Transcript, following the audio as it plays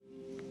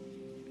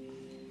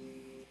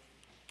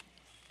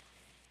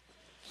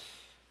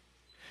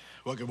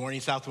Well, good morning,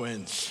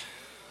 Southwinds.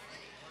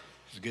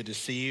 It's good to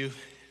see you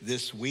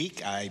this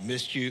week. I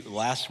missed you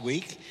last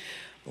week.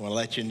 I want to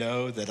let you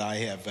know that I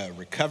have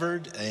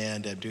recovered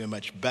and I'm doing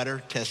much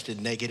better. Tested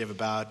negative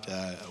about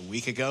a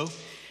week ago,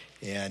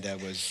 and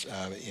was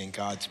in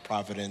God's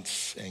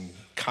providence and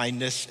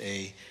kindness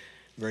a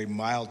very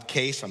mild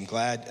case. I'm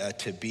glad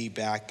to be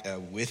back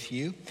with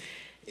you,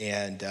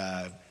 and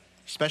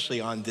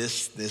especially on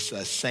this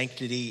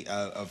Sanctity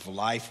of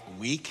Life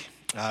week.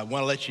 I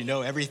want to let you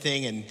know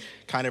everything and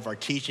kind of our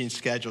teaching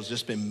schedule has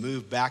just been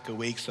moved back a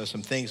week. So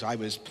some things I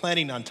was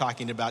planning on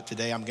talking about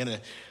today, I'm going to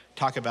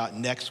talk about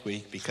next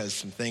week, because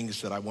some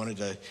things that I wanted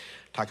to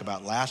talk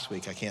about last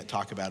week, I can't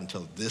talk about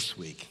until this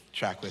week.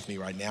 Track with me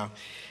right now.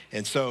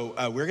 And so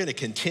we're going to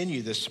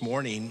continue this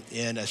morning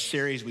in a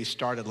series we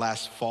started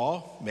last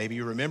fall. Maybe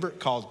you remember it,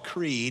 called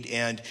Creed.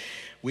 And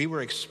we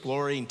were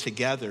exploring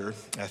together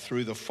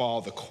through the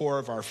fall the core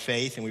of our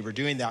faith. And we were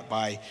doing that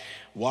by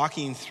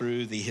walking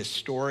through the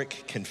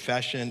historic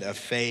confession of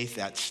faith,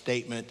 that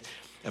statement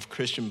of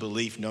Christian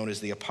belief known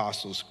as the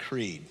Apostles'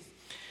 Creed.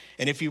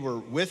 And if you were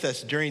with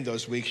us during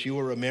those weeks, you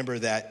will remember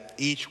that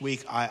each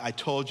week I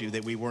told you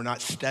that we were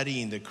not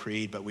studying the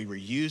creed, but we were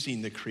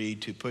using the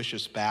creed to push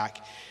us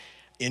back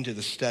into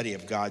the study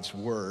of God's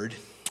word.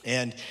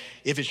 And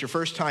if it's your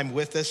first time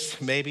with us,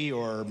 maybe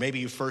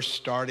you first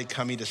started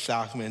coming to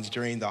Southwinds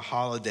during the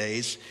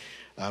holidays,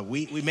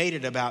 we made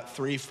it about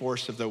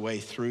 3/4 of the way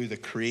through the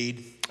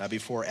creed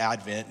before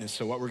Advent. And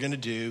so what we're going to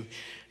do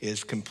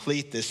is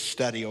complete this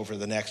study over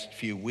the next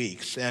few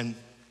weeks. And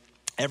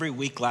every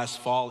week last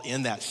fall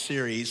in that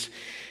series,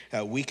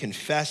 we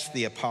confessed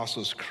the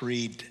Apostles'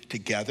 Creed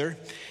together.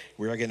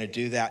 We are going to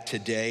do that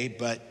today.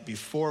 But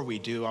before we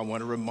do, I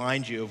want to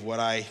remind you of what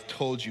I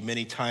told you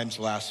many times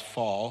last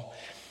fall,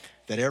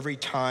 that every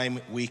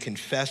time we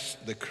confess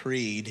the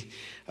creed,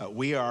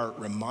 we are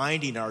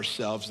reminding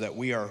ourselves that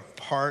we are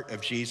part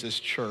of Jesus'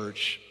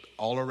 church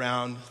all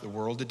around the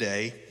world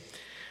today,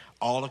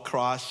 all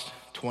across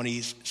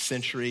 20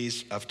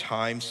 centuries of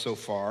time so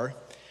far.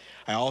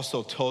 I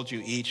also told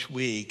you each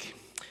week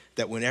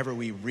that whenever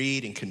we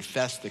read and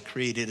confess the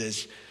creed, it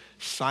is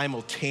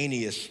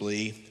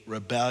simultaneously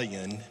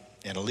rebellion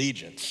and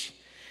allegiance.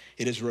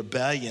 It is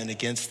rebellion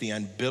against the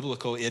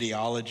unbiblical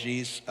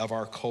ideologies of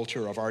our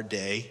culture, of our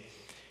day,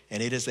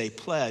 and it is a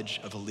pledge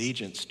of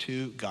allegiance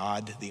to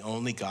God, the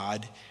only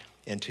God,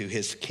 and to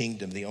his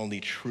kingdom, the only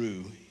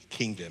true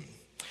kingdom.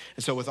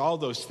 And so with all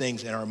those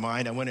things in our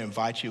mind, I want to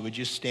invite you, would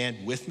you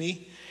stand with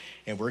me?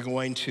 And we're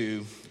going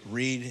to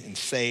read and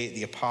say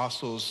the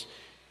Apostles'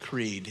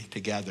 Creed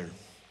together.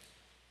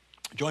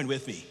 Join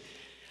with me.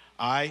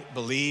 I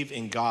believe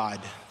in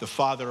God, the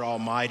Father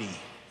Almighty,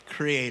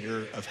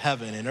 creator of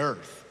heaven and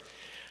earth.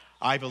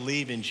 I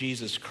believe in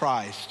Jesus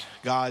Christ,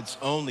 God's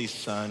only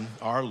Son,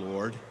 our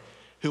Lord,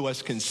 who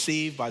was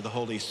conceived by the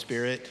Holy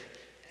Spirit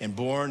and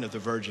born of the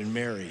Virgin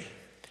Mary.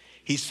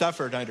 He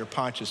suffered under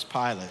Pontius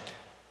Pilate,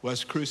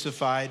 was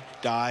crucified,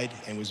 died,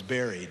 and was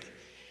buried.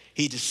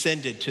 He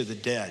descended to the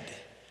dead.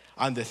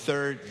 On the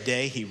third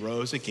day, he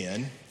rose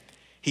again.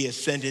 He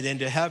ascended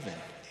into heaven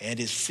and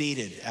is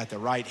seated at the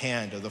right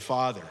hand of the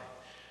Father.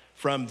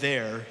 From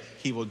there,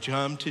 he will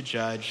come to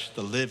judge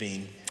the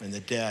living and the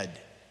dead.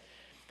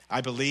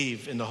 I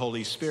believe in the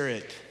Holy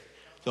Spirit,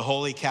 the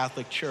Holy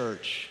Catholic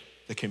Church,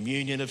 the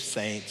communion of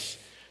saints,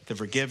 the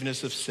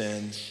forgiveness of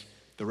sins,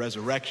 the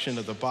resurrection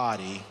of the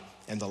body,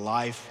 and the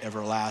life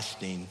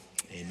everlasting.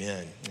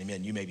 Amen.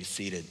 Amen. You may be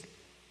seated.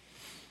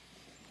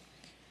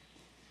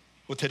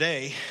 Well,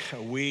 today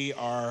we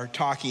are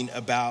talking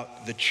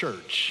about the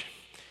church.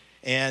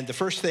 And the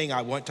first thing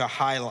I want to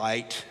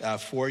highlight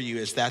for you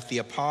is that the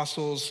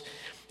apostles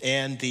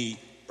and the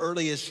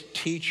earliest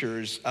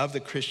teachers of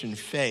the Christian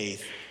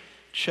faith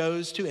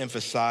chose to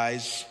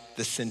emphasize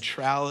the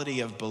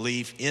centrality of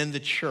belief in the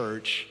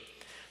church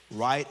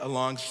right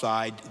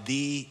alongside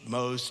the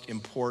most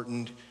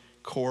important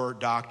core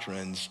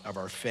doctrines of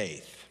our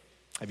faith.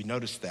 Have you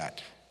noticed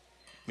that?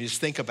 I mean,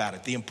 just think about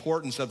it. The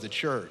importance of the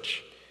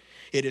church.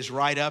 It is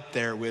right up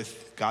there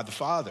with God the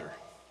Father,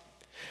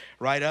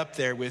 right up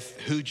there with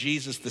who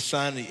Jesus the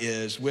Son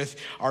is, with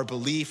our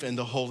belief in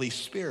the Holy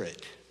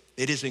Spirit.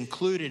 It is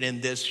included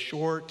in this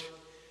short,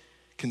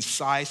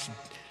 concise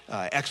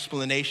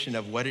explanation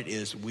of what it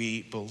is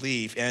we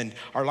believe. And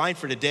our line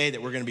for today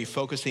that we're going to be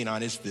focusing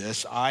on is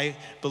this: I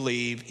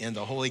believe in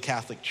the Holy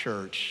Catholic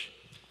Church,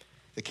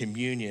 the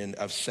communion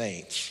of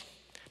saints.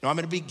 Now, I'm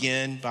going to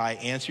begin by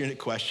answering a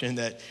question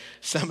that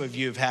some of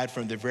you have had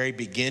from the very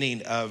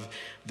beginning of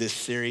this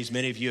series.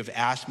 Many of you have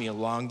asked me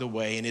along the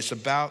way, and it's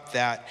about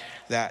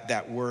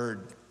that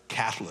word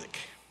Catholic.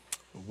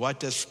 What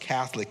does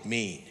Catholic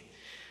mean?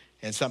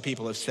 And some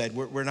people have said,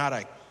 we're not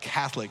a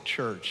Catholic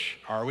church,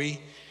 are we?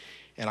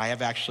 And I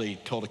have actually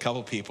told a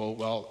couple people,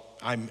 well,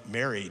 I'm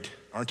married,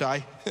 aren't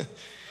I?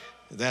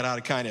 That ought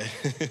to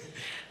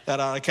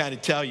kind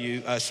of tell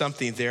you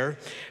something there.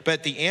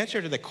 But the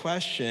answer to the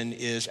question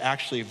is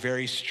actually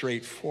very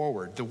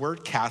straightforward. The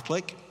word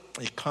Catholic,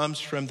 it comes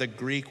from the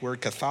Greek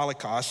word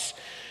katholikos,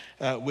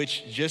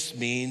 which just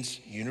means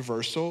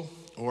universal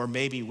or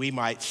maybe we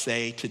might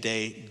say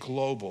today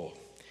global.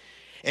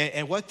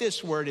 And what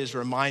this word is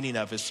reminding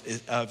of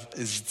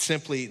is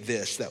simply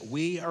this, that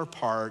we are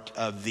part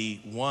of the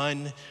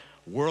one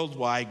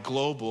worldwide,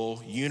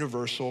 global,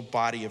 universal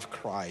body of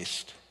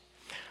Christ.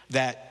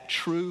 That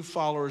true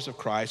followers of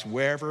Christ,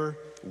 wherever,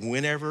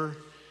 whenever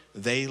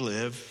they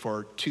live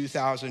for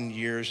 2,000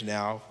 years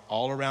now,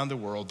 all around the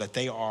world, that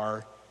they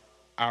are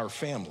our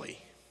family.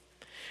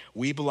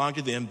 We belong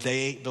to them,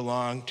 they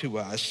belong to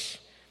us.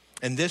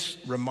 And this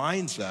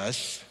reminds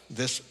us,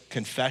 this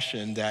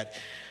confession, that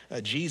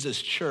Jesus'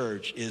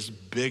 church is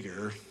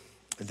bigger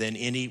than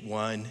any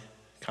one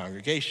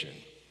congregation.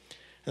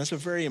 And that's a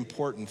very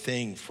important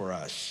thing for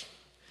us.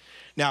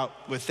 Now,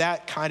 with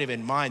that kind of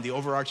in mind, the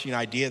overarching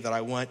idea that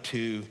I want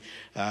to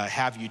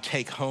have you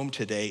take home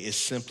today is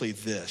simply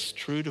this.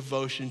 True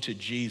devotion to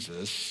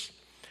Jesus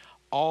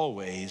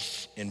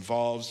always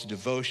involves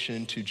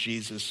devotion to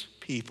Jesus'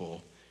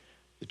 people,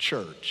 the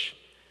church.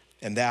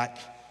 And that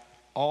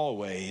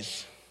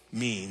always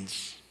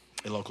means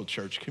a local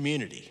church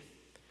community.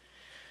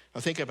 Now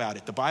think about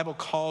it. The Bible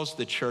calls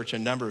the church a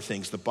number of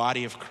things. The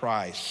body of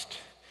Christ.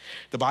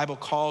 The Bible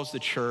calls the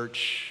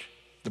church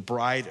the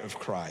bride of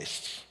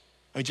Christ.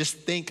 I mean, just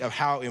think of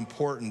how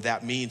important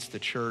that means the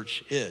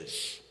church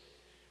is.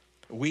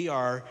 We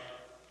are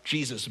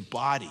Jesus'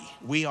 body.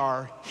 We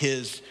are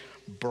his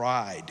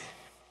bride.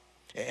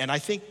 And I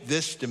think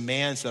this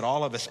demands that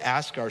all of us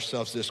ask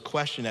ourselves this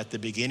question at the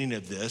beginning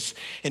of this,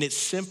 and it's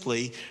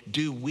simply,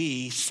 do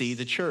we see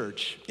the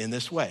church in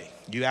this way?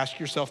 You ask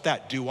yourself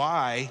that. Do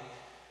I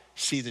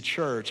see the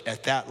church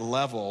at that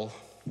level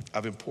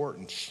of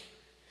importance?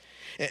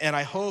 And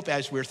I hope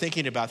as we're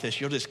thinking about this,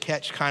 you'll just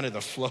catch kind of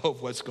the flow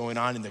of what's going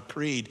on in the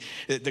creed.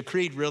 The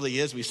creed really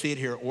is, we see it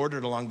here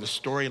ordered along the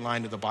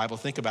storyline of the Bible.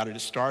 Think about it. It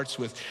starts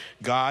with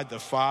God, the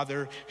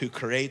Father, who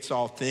creates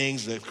all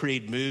things. The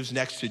creed moves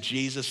next to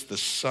Jesus, the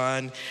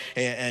Son,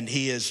 and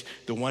he is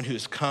the one who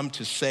has come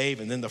to save.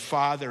 And then the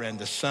Father and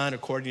the Son,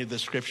 according to the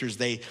scriptures,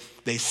 they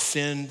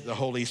send the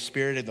Holy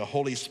Spirit, and the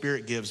Holy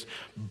Spirit gives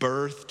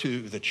birth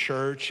to the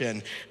church.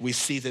 And we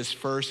see this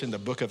first in the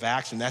book of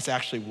Acts, and that's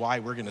actually why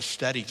we're going to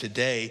study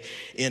today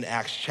in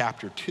Acts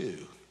chapter 2,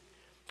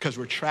 because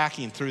we're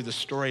tracking through the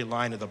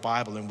storyline of the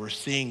Bible, and we're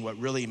seeing what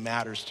really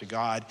matters to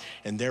God,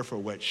 and therefore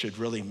what should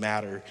really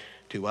matter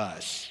to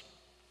us.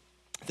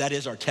 That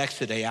is our text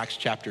today, Acts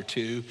chapter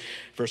 2,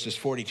 verses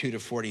 42 to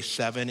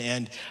 47.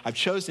 And I've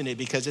chosen it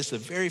because it's the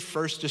very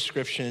first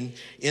description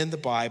in the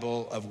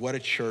Bible of what a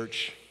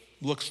church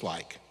looks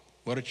like,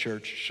 what a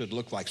church should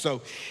look like.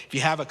 So if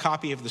you have a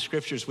copy of the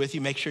scriptures with you,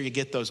 make sure you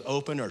get those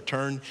open or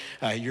turn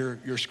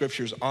your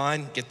scriptures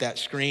on, get that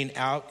screen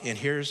out. And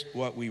here's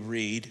what we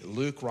read.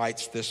 Luke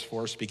writes this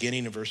for us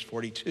beginning in verse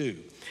 42.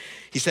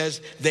 He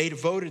says, they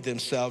devoted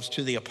themselves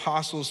to the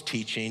apostles'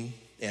 teaching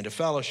and to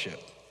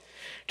fellowship,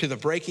 to the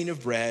breaking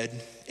of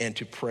bread and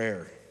to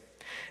prayer.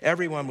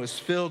 Everyone was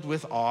filled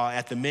with awe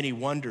at the many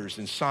wonders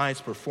and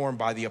signs performed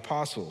by the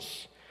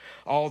apostles.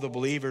 All the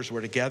believers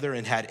were together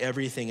and had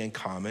everything in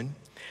common.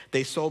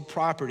 They sold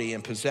property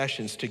and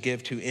possessions to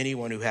give to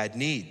anyone who had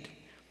need.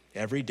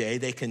 Every day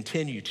they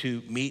continued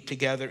to meet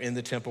together in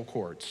the temple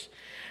courts.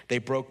 They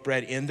broke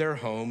bread in their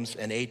homes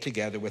and ate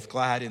together with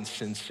glad and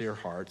sincere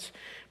hearts,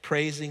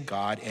 praising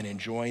God and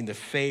enjoying the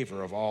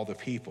favor of all the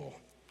people.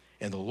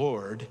 And the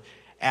Lord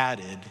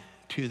added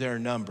to their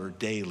number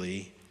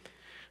daily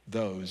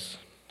those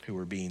who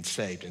were being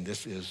saved. And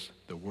this is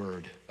the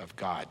word of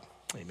God.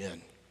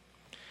 Amen.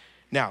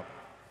 Now,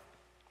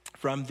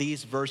 from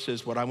these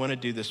verses, what I want to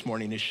do this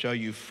morning is show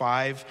you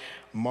 5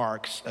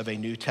 marks of a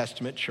New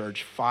Testament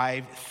church,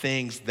 5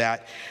 things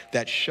that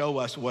show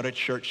us what a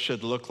church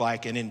should look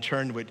like, and in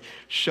turn would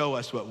show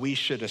us what we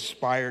should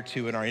aspire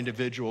to in our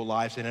individual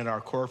lives and in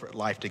our corporate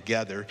life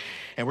together.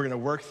 And we're going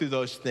to work through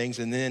those things,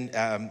 and then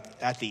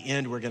at the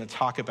end, we're going to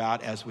talk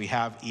about, as we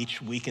have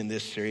each week in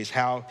this series,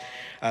 how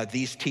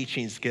these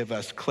teachings give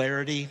us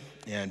clarity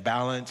and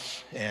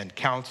balance and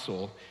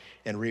counsel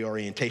and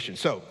reorientation.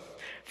 So,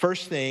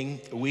 first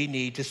thing we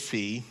need to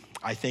see,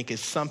 I think,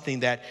 is something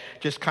that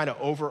just kind of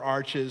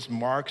overarches,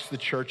 marks the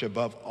church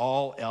above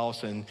all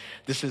else. And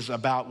this is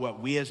about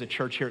what we as a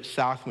church here at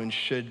Southwind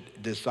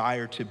should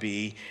desire to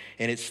be.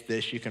 And it's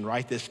this. You can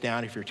write this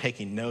down if you're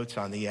taking notes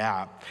on the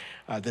app.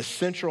 The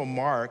central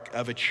mark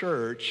of a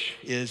church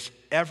is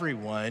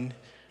everyone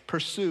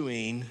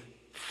pursuing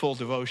full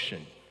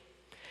devotion.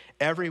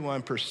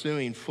 Everyone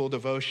pursuing full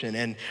devotion.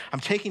 And I'm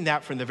taking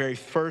that from the very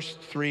first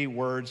 3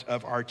 words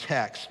of our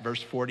text.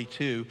 Verse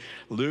 42,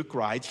 Luke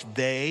writes,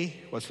 they,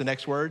 what's the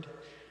next word?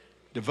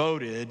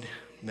 Devoted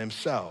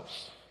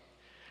themselves.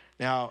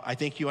 Now, I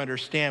think you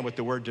understand what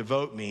the word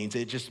devote means.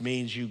 It just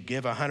means you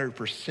give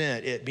 100%.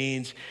 It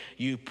means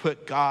you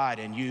put God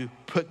and you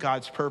put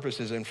God's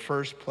purposes in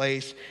first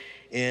place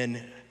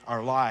in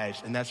our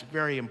lives. And that's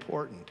very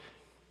important.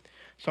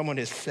 Someone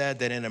has said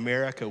that in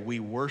America, we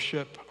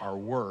worship our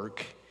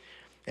work,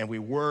 and we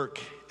work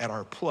at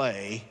our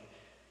play,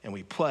 and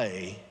we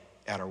play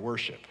at our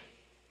worship.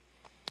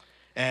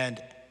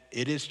 And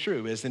it is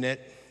true, isn't it?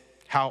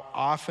 How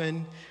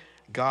often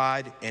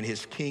God and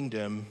his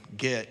kingdom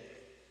get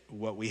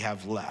what we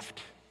have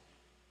left.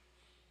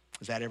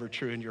 Is that ever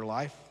true in your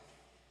life?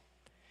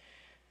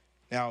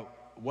 Now,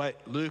 what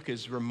Luke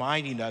is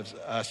reminding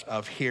us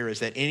of here is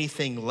that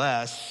anything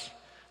less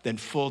than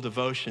full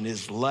devotion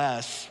is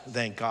less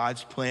than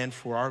God's plan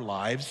for our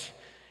lives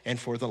and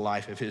for the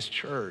life of his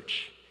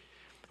church.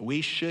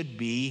 We should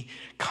be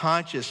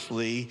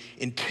consciously,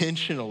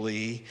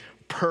 intentionally,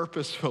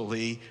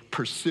 purposefully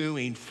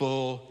pursuing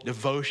full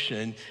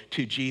devotion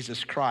to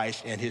Jesus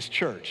Christ and his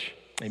church.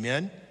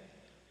 Amen?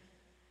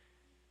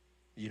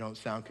 You don't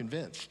sound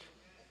convinced.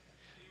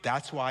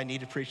 That's why I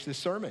need to preach this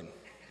sermon.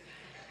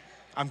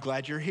 I'm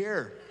glad you're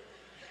here.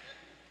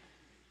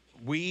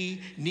 We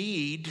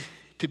need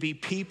to be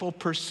people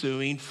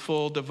pursuing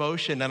full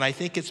devotion. And I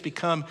think it's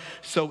become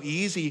so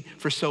easy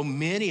for so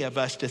many of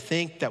us to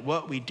think that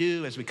what we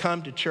do as we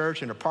come to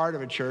church and are part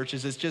of a church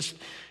is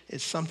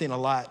it's something a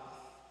lot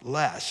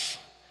less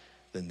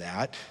than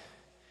that.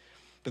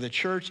 But the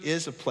church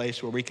is a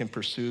place where we can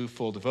pursue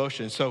full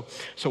devotion. So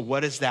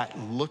what does that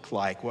look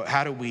like?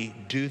 How do we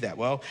do that?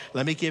 Well,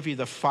 let me give you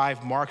the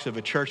 5 marks of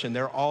a church, and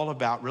they're all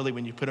about, really,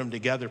 when you put them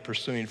together,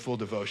 pursuing full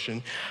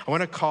devotion. I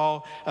want to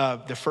call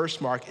the first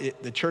mark,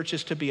 the church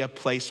is to be a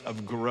place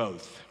of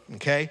growth,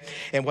 okay?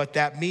 And what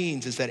that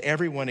means is that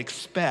everyone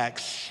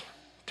expects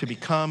to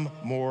become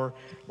more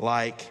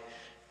like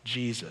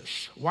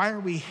Jesus. Why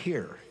are we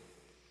here?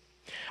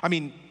 I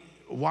mean,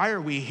 why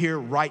are we here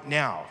right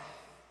now?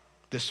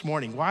 This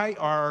morning, why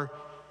are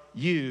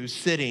you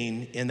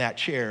sitting in that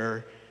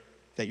chair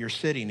that you're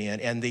sitting in?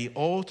 And the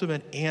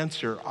ultimate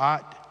answer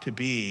ought to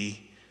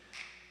be,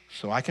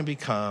 so I can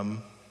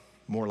become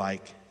more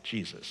like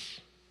Jesus.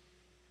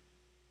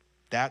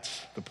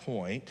 That's the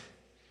point.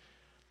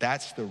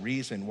 That's the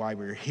reason why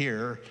we're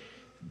here.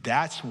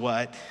 That's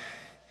what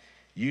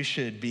you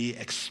should be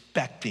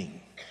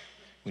expecting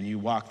when you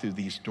walk through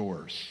these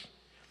doors,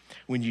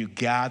 when you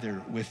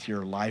gather with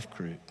your life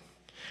group,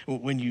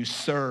 when you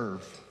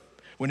serve.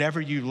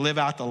 Whenever you live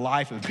out the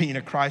life of being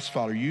a Christ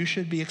follower, you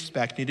should be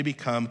expecting to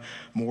become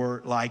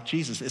more like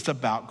Jesus. It's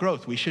about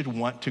growth. We should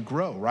want to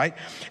grow, right?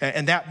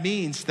 And that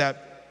means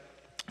that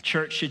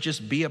church should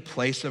just be a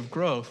place of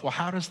growth. Well,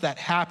 how does that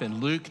happen?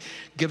 Luke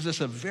gives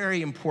us a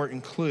very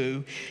important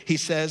clue. He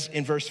says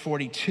in verse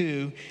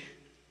 42,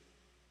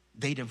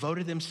 they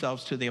devoted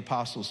themselves to the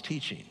apostles'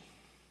 teaching.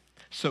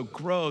 So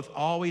growth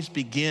always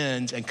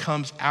begins and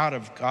comes out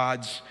of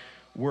God's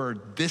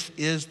word. This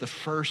is the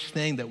first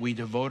thing that we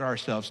devote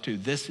ourselves to.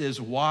 This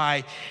is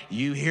why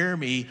you hear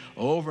me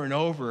over and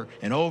over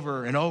and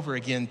over and over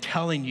again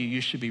telling you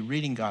should be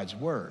reading God's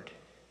word,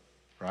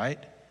 right?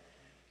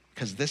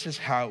 Because this is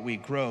how we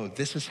grow.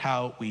 This is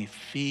how we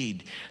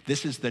feed.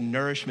 This is the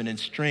nourishment and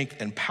strength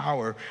and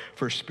power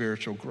for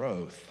spiritual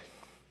growth.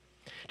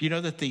 Do you know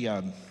that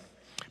the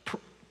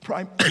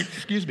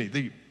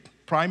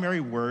primary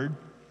word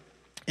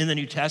in the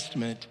New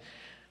Testament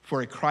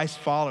for a Christ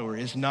follower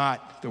is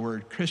not the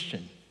word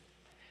Christian?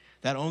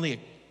 That only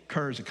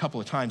occurs a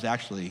couple of times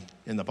actually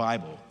in the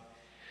Bible.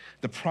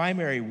 The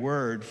primary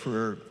word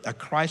for a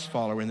Christ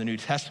follower in the New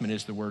Testament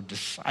is the word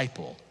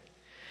disciple.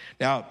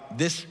 Now,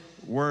 this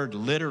word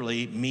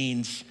literally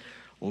means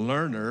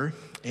learner,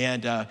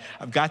 and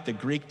I've got the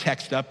Greek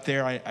text up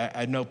there.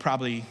 I know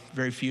probably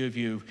very few of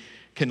you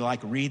can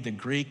read the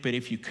Greek, but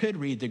if you could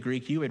read the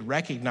Greek, you would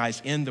recognize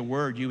in the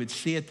word, you would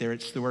see it there.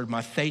 It's the word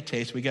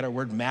mathetes. We get our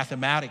word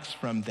mathematics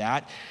from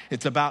that.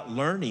 It's about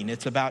learning.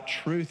 It's about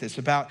truth. It's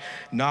about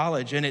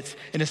knowledge. And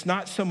it's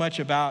not so much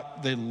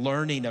about the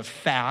learning of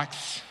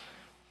facts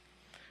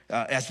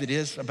as it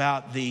is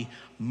about the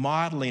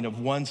modeling of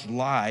one's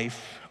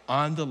life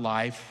on the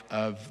life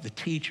of the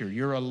teacher.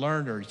 You're a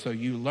learner, so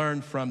you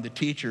learn from the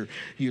teacher.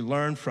 You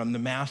learn from the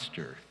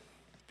master.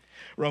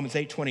 Romans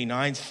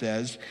 8:29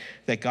 says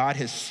that God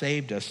has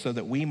saved us so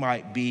that we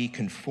might be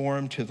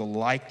conformed to the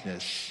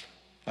likeness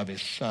of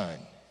his Son.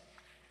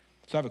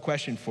 So I have a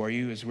question for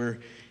you as we're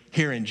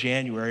here in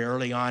January,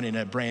 early on in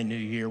a brand new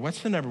year.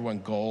 What's the number one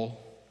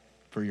goal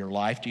for your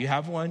life? Do you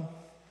have one?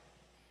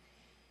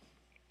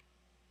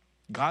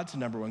 God's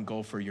number one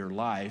goal for your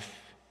life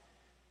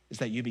is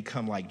that you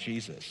become like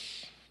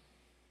Jesus.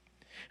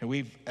 And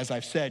we've, as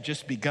I've said,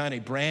 just begun a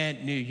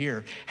brand new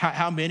year.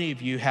 How many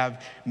of you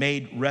have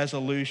made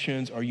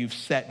resolutions or you've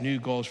set new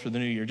goals for the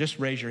new year? Just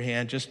raise your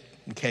hand, just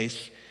in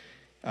case.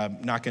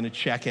 I'm not going to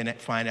check in and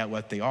find out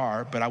what they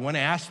are. But I want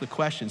to ask the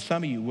question.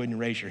 Some of you wouldn't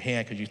raise your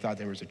hand because you thought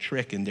there was a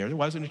trick in there. There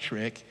wasn't a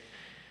trick.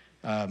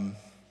 But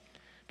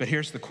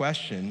here's the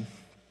question.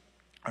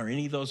 Are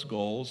any of those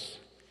goals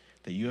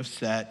that you have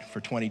set for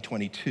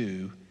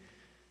 2022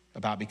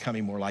 about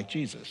becoming more like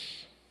Jesus?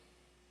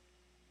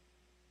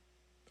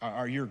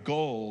 Are your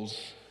goals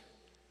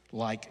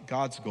like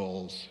God's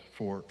goals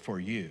for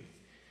you?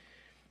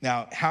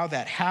 Now, how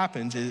that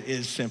happens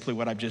is simply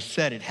what I've just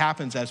said. It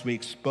happens as we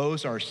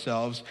expose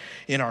ourselves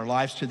in our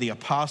lives to the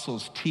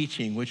apostles'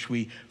 teaching, which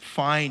we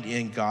find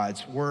in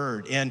God's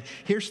word. And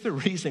here's the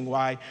reason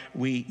why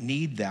we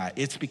need that.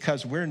 It's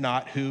because we're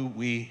not who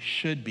we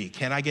should be.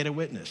 Can I get a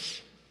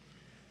witness?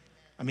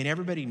 I mean,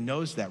 everybody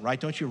knows that, right?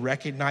 Don't you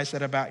recognize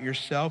that about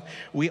yourself?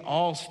 We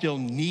all still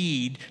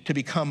need to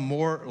become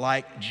more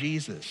like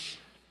Jesus.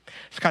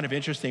 It's kind of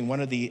interesting.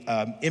 One of the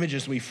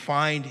images we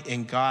find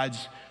in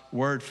God's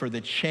word for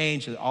the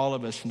change that all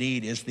of us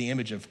need is the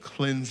image of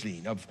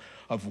cleansing,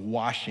 of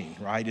washing,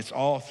 right? It's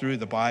all through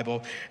the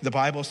Bible. The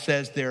Bible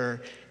says there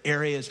are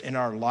areas in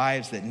our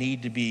lives that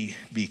need to be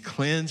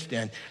cleansed,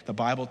 and the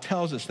Bible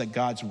tells us that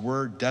God's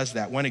word does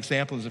that. One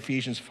example is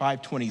Ephesians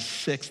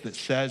 5:26 that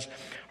says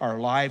our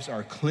lives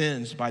are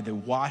cleansed by the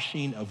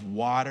washing of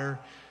water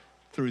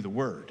through the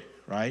word,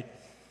 right?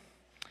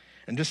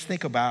 And just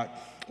think about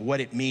what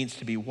it means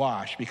to be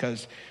washed,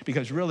 because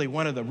really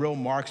one of the real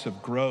marks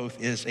of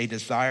growth is a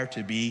desire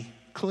to be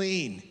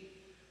clean.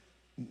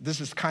 This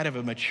is kind of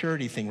a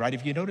maturity thing, right?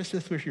 Have you noticed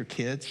this with your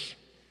kids?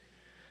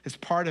 It's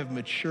part of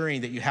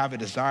maturing that you have a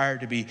desire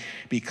to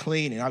be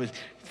clean. And I was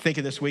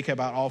thinking this week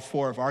about all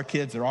four of our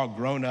kids. They're all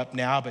grown up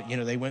now, but,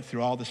 they went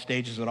through all the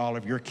stages that all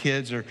of your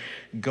kids are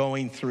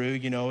going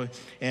through,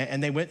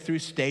 and they went through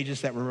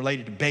stages that were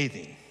related to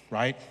bathing,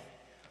 right?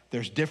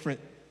 There's different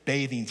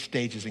bathing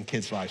stages in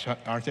kids' lives,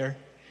 aren't there?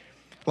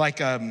 Like,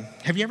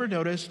 have you ever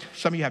noticed,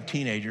 some of you have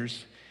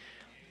teenagers,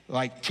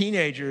 like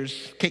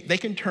teenagers, they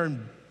can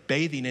turn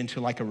bathing into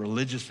like a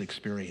religious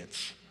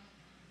experience.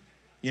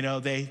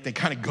 They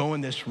kind of go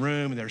in this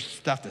room and there's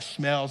stuff that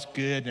smells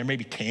good and there may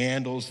be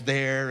candles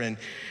there and,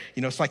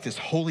 it's like this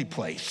holy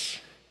place.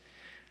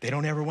 They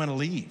don't ever want to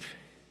leave.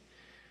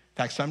 In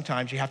fact,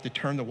 sometimes you have to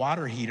turn the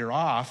water heater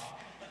off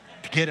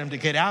to get them to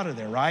get out of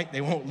there, right?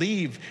 They won't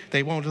leave.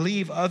 They won't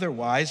leave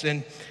otherwise.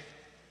 And,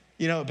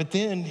 but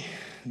then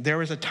there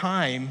was a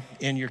time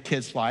in your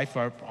kids' life,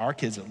 or our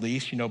kids at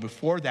least,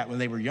 before that, when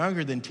they were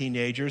younger than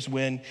teenagers,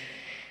 when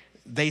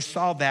they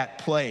saw that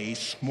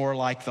place more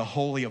like the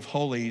Holy of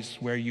Holies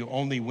where you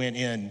only went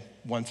in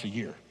once a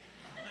year,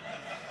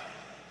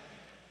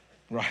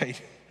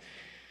 right?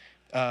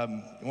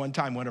 One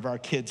time, one of our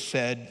kids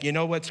said, "You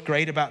know what's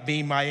great about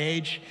being my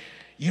age?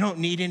 You don't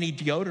need any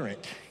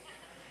deodorant."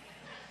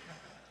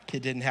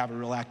 Kid didn't have a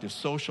real active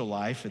social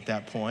life at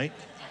that point.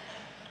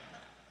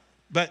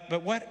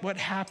 But what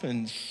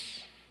happens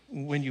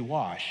when you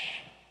wash?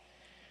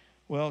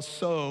 Well,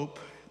 soap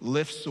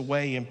lifts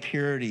away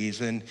impurities,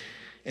 and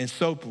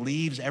soap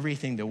leaves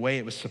everything the way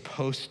it was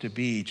supposed to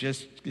be,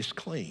 just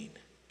clean.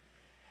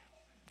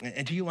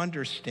 And do you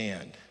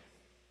understand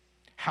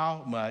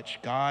how much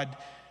God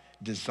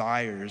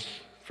desires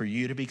for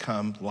you to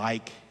become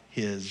like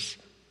his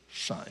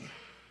son?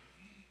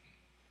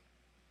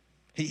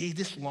 He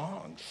just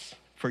longs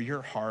for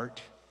your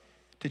heart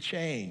to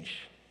change.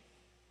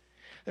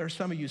 There are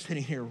some of you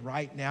sitting here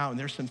right now, and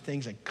there's some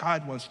things that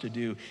God wants to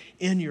do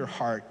in your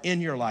heart,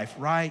 in your life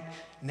right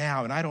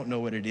now. And I don't know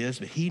what it is,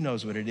 but he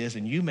knows what it is,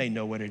 and you may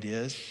know what it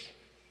is.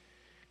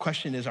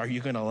 Question is, are you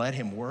going to let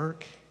him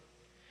work?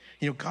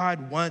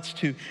 God wants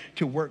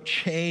to work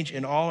change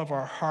in all of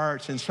our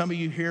hearts. And some of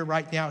you here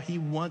right now, he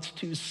wants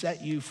to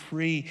set you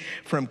free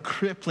from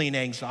crippling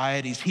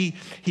anxieties.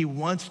 He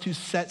wants to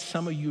set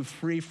some of you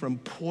free from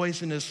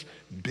poisonous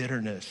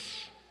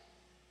bitterness.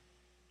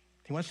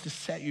 He wants to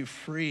set you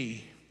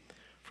free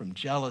from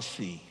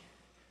jealousy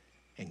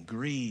and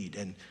greed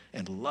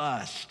and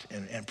lust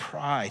and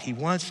pride. He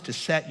wants to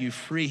set you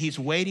free. He's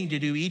waiting to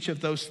do each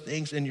of those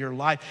things in your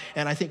life.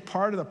 And I think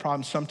part of the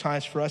problem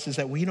sometimes for us is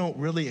that we don't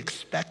really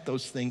expect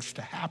those things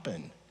to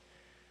happen.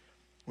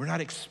 We're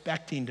not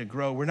expecting to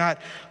grow. We're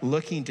not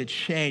looking to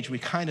change. We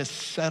kind of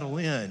settle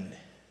in.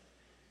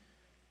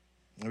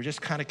 We're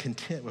just kind of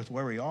content with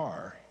where we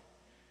are.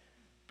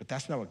 But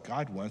that's not what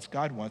God wants.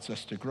 God wants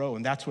us to grow,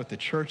 and that's what the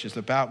church is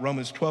about.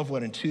 Romans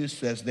 12:1-2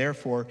 says,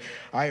 "Therefore,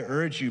 I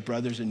urge you,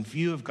 brothers, in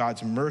view of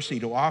God's mercy,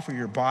 to offer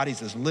your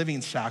bodies as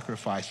living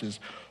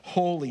sacrifices,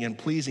 holy and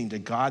pleasing to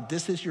God.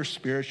 This is your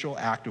spiritual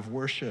act of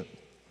worship.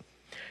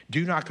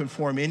 Do not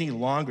conform any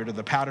longer to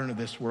the pattern of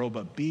this world,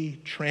 but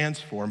be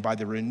transformed by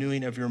the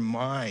renewing of your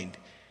mind.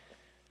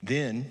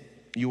 Then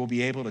you will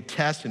be able to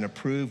test and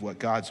approve what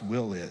God's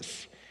will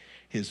is,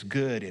 his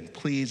good and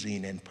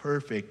pleasing and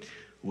perfect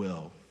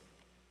will."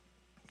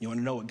 You want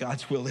to know what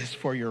God's will is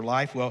for your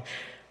life? Well,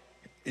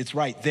 it's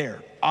right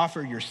there.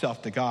 Offer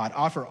yourself to God.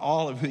 Offer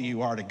all of who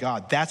you are to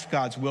God. That's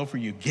God's will for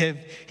you.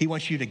 He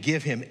wants you to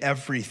give him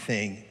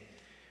everything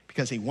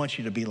because he wants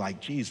you to be like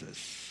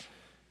Jesus.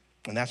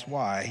 And that's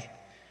why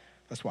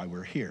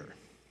we're here.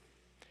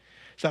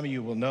 Some of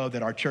you will know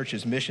that our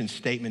church's mission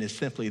statement is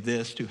simply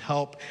this: to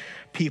help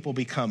people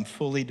become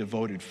fully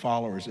devoted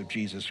followers of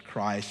Jesus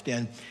Christ.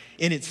 And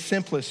in its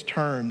simplest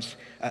terms,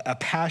 a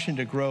passion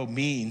to grow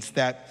means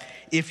that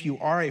if you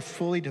are a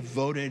fully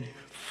devoted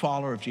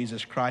follower of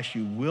Jesus Christ,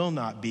 you will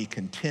not be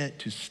content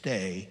to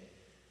stay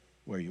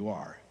where you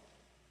are.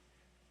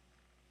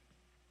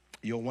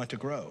 You'll want to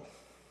grow.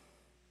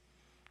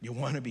 You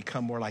want to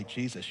become more like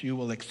Jesus. You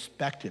will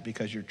expect it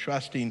because you're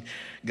trusting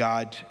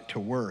God to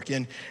work.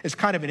 And it's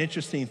kind of an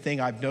interesting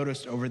thing I've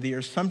noticed over the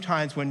years.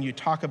 Sometimes when you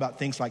talk about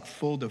things like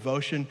full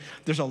devotion,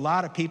 there's a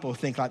lot of people who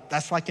think like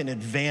that's like an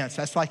advanced,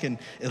 that's like an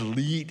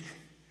elite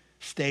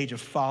stage of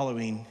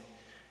following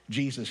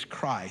Jesus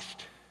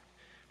Christ.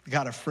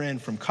 got a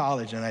friend from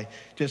college, and I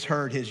just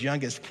heard his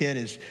youngest kid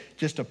has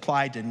just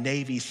applied to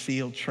Navy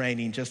SEAL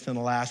training just in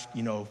the last,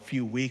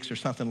 few weeks or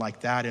something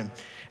like that. And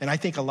I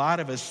think a lot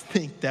of us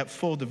think that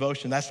full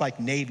devotion, that's like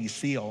Navy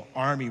SEAL,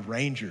 Army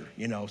Ranger,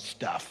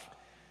 stuff.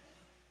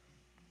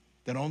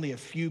 That only a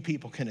few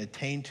people can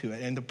attain to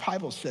it. And the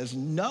Bible says,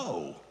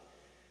 no,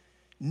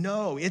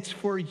 it's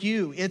for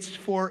you. It's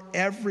for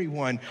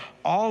everyone.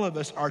 All of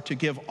us are to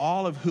give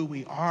all of who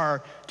we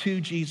are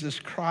to Jesus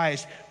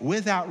Christ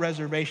without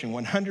reservation,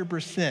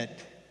 100%.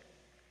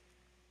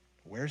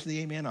 Where's the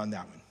amen on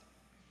that one?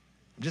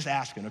 I'm just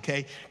asking,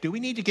 okay? Do we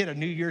need to get a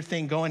New Year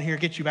thing going here,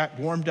 get you back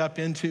warmed up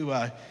into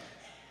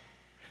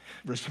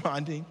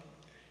responding?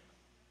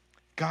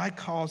 God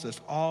calls us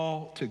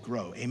all to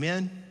grow.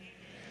 Amen?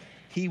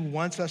 He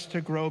wants us to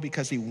grow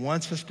because he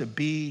wants us to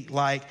be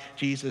like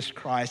Jesus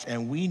Christ.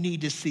 And we need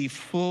to see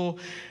full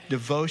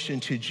devotion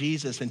to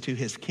Jesus and to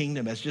his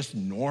kingdom as just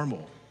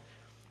normal.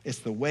 It's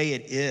the way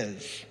it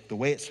is, the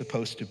way it's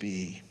supposed to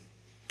be.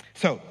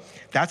 So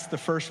that's the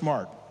first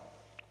mark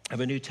of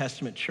a New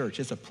Testament church.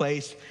 It's a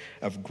place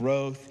of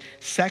growth.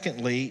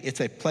 Secondly,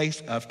 it's a place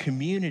of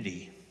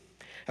community,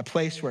 a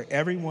place where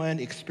everyone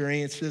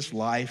experiences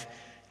life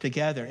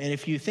together. And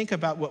if you think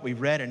about what we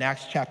read in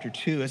Acts chapter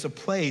 2 as a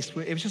place,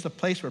 it was just a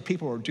place where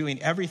people were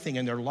doing everything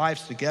in their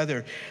lives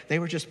together. They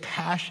were just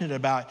passionate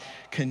about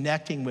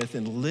connecting with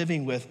and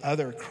living with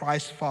other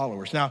Christ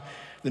followers. Now,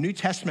 the New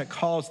Testament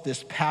calls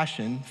this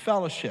passion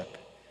fellowship.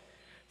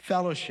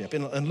 Fellowship.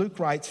 And Luke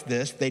writes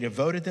this, they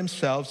devoted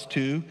themselves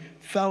to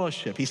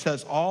fellowship. He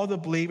says all the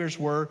believers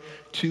were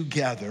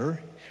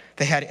together.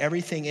 They had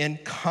everything in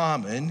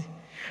common.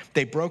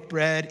 They broke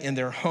bread in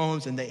their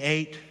homes and they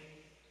ate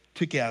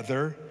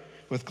together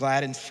with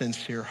glad and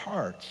sincere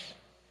hearts.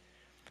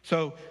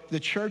 So the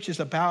church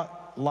is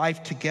about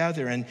life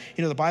together. And,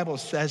 the Bible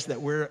says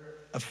that we're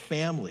a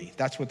family.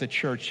 That's what the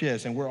church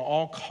is. And we're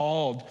all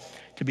called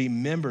to be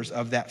members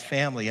of that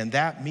family. And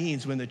that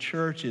means when the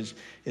church is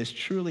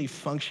truly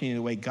functioning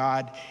the way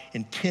God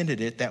intended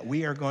it, that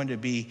we are going to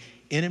be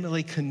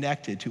intimately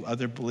connected to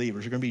other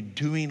believers. We're going to be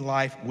doing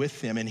life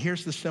with them. And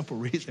here's the simple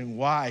reason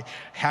why.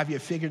 Have you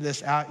figured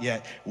this out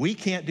yet? We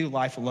can't do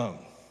life alone.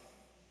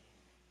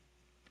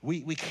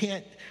 We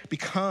can't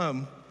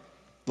become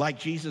like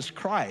Jesus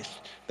Christ,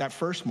 that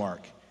first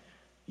mark.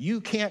 You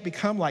can't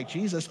become like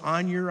Jesus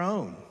on your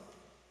own.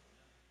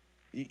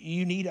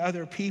 You need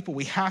other people.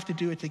 We have to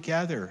do it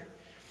together.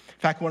 In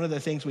fact, one of the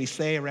things we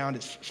say around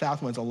at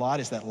Southwinds a lot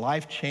is that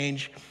life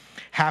change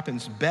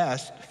happens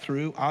best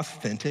through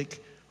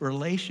authentic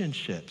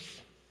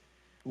relationships.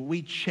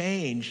 We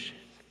change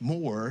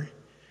more.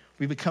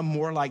 We become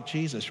more like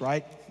Jesus,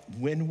 right?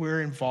 When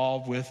we're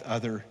involved with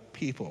other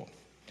people.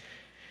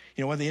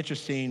 One of the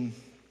interesting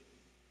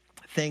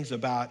things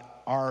about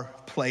our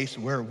place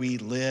where we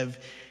live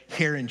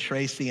here in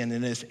Tracy and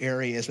in this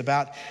area is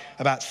about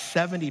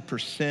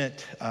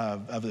 70%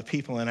 of the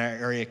people in our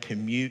area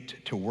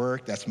commute to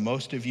work. That's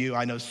most of you.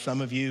 I know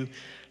some of you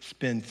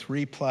spend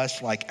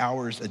 3+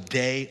 hours a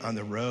day on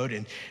the road.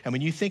 And when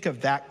you think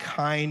of that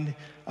kind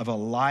of a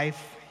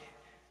life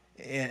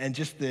and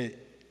just the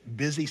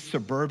busy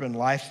suburban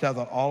lifestyle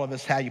that all of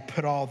us have, you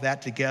put all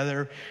that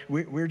together,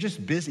 we're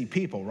just busy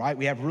people, right?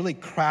 We have really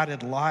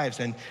crowded lives.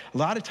 And a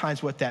lot of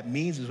times what that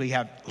means is we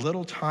have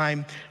little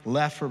time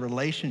left for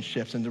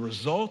relationships. And the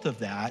result of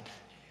that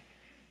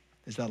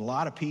is that a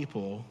lot of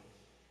people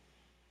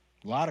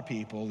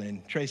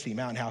in Tracy,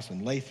 Mountain House,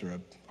 and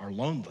Lathrop are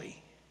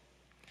lonely.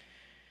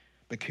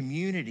 But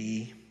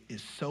community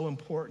is so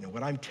important. And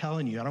what I'm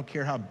telling you, I don't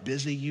care how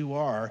busy you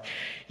are,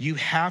 you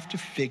have to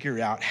figure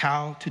out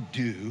how to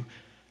do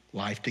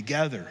life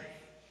together.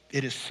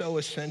 It is so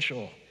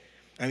essential.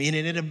 And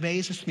it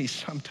amazes me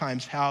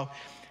sometimes how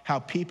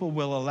people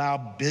will allow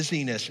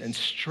busyness and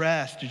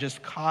stress to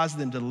just cause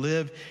them to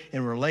live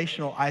in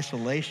relational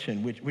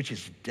isolation, which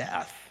is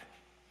death.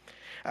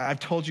 I've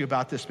told you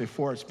about this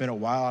before. It's been a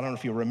while. I don't know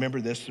if you'll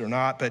remember this or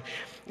not, but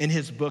in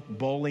his book,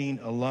 Bowling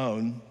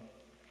Alone,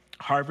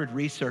 Harvard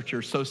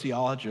researcher,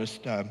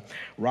 sociologist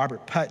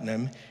Robert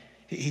Putnam,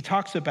 he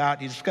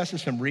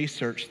discusses some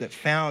research that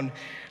found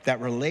that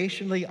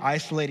relationally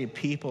isolated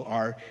people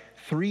are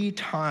 3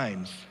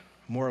 times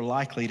more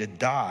likely to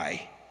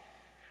die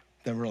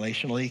than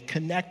relationally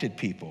connected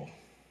people.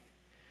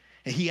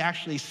 And he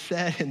actually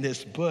said in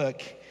this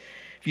book,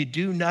 if you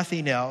do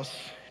nothing else,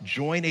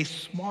 join a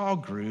small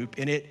group,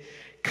 and it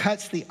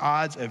cuts the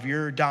odds of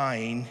your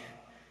dying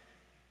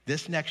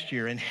this next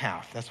year in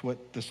half. That's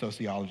what the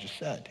sociologist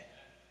said.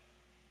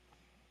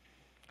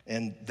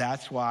 And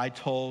that's why I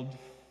told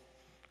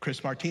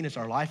Chris Martinez,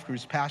 our life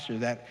groups pastor,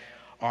 that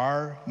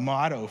our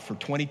motto for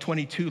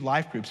 2022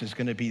 life groups is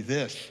going to be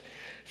this.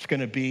 It's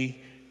going to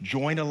be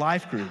join a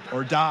life group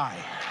or die.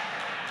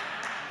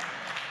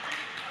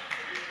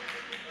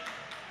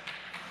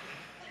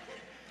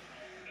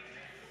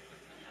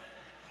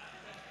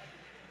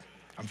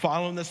 I'm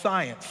following the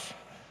science.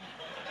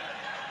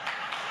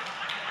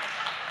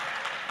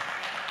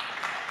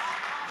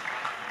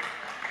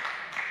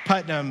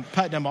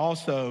 Putnam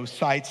also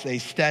cites a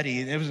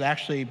study, and it was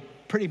actually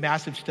pretty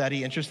massive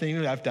study,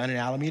 interestingly, I've done in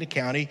Alameda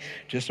County,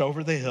 just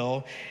over the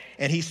hill.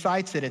 And he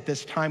cites it at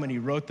this time when he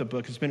wrote the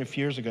book. It's been a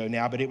few years ago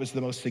now, but it was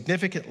the most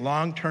significant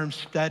long-term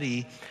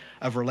study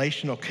of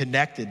relational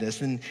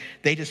connectedness. And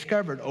they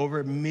discovered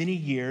over many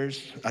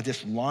years,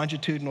 this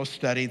longitudinal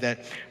study,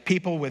 that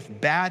people with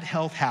bad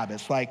health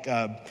habits like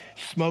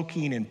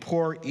smoking and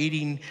poor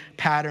eating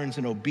patterns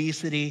and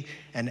obesity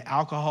and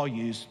alcohol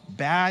use,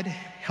 bad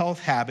health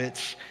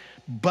habits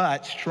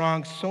but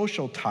strong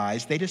social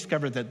ties, they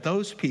discovered that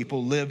those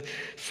people lived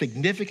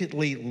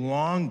significantly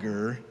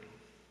longer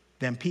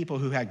than people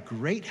who had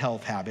great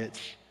health habits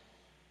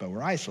but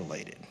were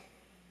isolated.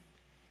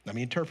 Let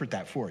me interpret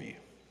that for you.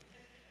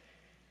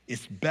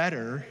 It's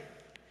better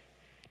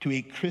to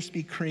eat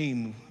Krispy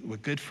Kreme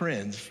with good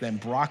friends than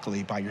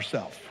broccoli by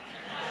yourself.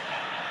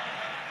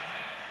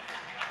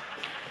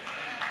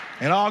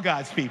 And all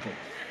God's people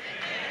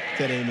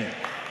said amen.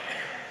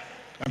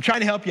 I'm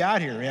trying to help you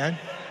out here, man.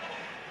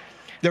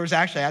 There was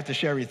actually, I have to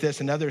share with this,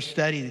 another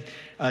study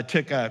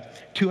took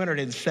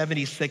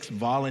 276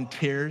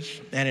 volunteers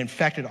and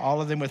infected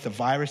all of them with the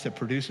virus that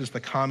produces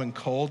the common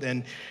cold.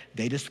 And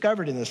they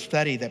discovered in the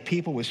study that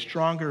people with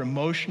stronger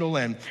emotional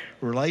and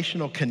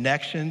relational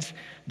connections,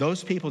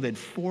 those people did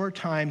 4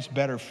 times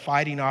better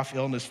fighting off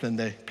illness than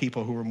the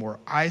people who were more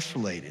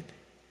isolated.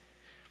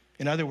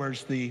 In other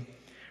words, the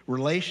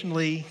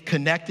relationally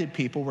connected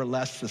people were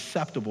less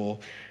susceptible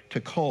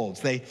to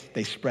colds. They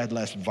spread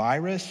less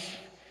virus.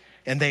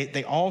 And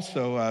they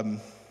also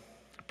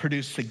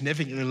produce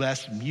significantly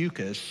less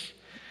mucus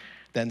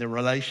than the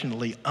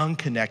relationally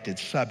unconnected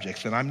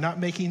subjects. And I'm not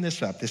making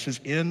this up. This is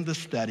in the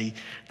study.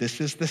 This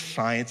is the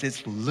science.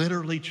 It's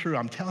literally true.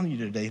 I'm telling you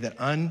today that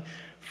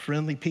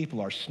unfriendly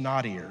people are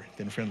snottier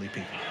than friendly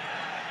people.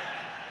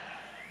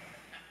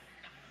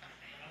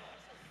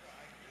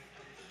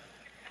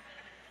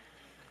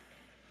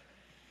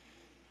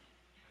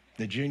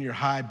 The junior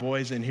high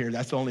boys in here,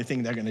 that's the only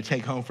thing they're going to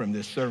take home from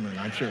this sermon,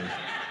 I'm sure.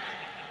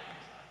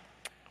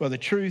 Well, the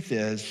truth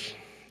is,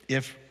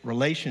 if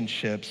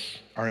relationships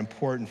are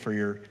important for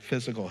your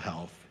physical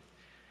health,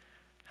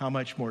 how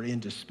much more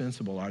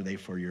indispensable are they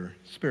for your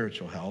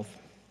spiritual health?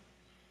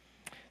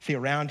 See,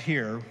 around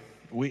here,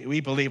 we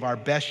believe our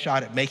best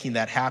shot at making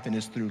that happen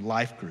is through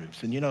life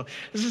groups. And you know,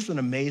 this is an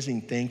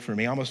amazing thing for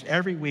me. Almost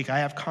every week I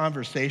have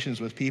conversations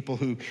with people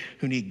who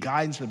need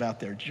guidance about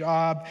their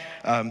job.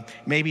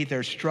 Maybe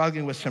they're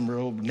struggling with some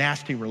real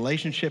nasty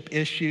relationship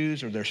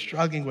issues, or they're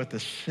struggling with a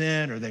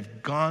sin, or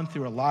they've gone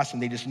through a loss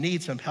and they just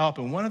need some help.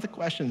 And one of the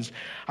questions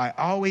I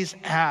always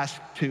ask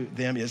to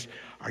them is,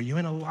 are you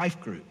in a life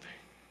group?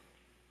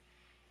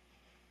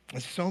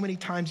 And so many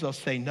times they'll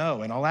say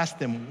no, and I'll ask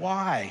them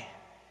why.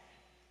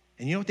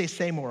 And you know what they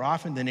say more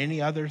often than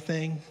any other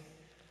thing?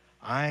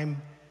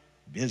 I'm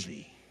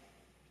busy.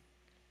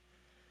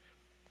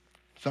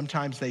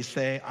 Sometimes they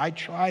say, I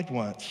tried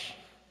once.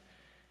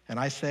 And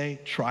I say,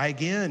 try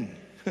again.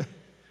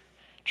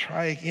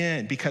 Try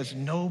again. Because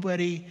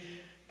nobody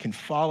can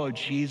follow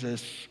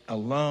Jesus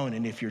alone.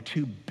 And if you're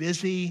too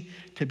busy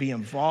to be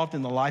involved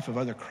in the life of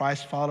other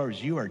Christ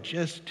followers, you are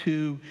just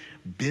too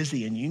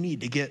busy. And you need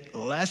to get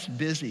less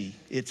busy.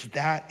 It's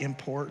that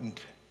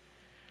important.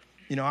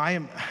 You know,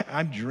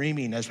 I'm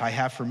dreaming, as I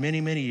have for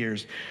many, many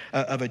years,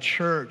 of a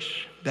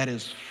church that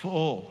is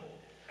full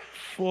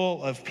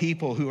of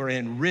people who are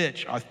in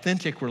rich,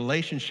 authentic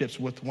relationships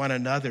with one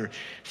another.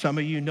 Some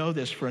of you know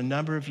this for a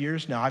number of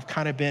years now. I've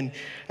kind of been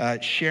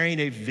sharing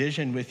a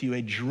vision with you,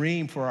 a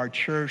dream for our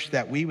church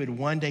that we would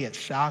one day at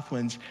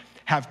Southwinds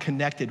have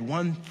connected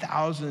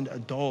 1,000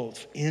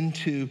 adults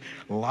into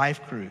life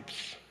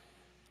groups.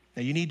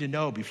 Now, you need to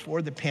know,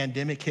 before the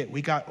pandemic hit,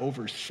 we got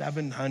over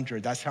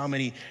 700. That's how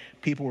many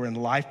people were in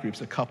life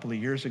groups a couple of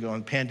years ago.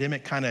 And the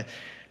pandemic kind of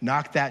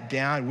knocked that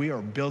down. We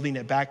are building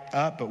it back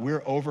up, but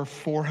we're over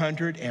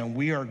 400, and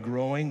we are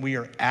growing. We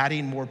are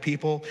adding more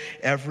people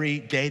every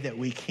day that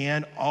we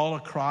can, all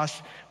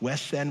across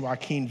West San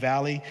Joaquin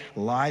Valley,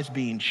 lives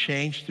being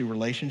changed through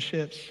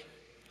relationships.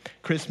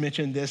 Chris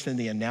mentioned this in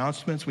the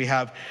announcements. We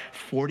have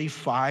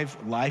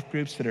 45 life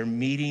groups that are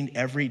meeting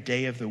every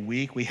day of the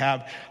week. We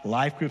have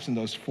life groups in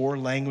those 4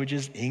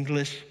 languages,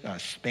 English,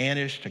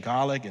 Spanish,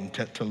 Tagalog, and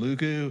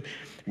Telugu.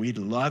 We'd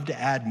love to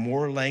add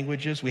more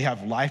languages. We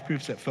have life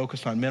groups that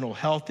focus on mental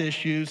health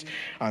issues,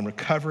 on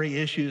recovery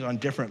issues, on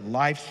different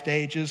life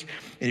stages.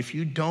 And if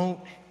you don't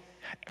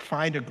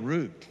find a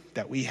group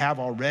that we have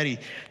already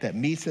that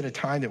meets at a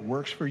time that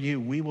works for you,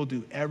 we will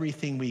do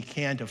everything we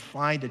can to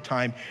find a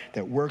time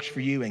that works for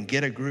you and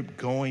get a group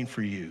going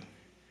for you.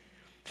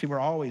 See, we're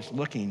always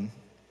looking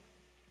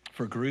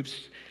for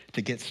groups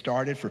to get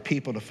started, for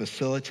people to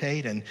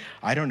facilitate. And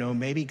I don't know,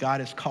 maybe God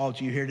has called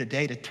you here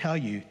today to tell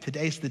you,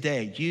 today's the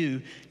day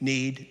you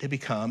need to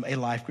become a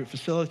life group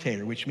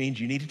facilitator, which means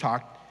you need to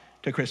talk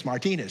to Chris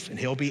Martinez, and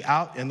he'll be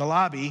out in the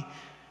lobby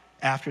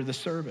after the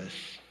service.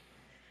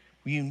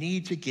 You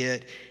need to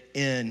get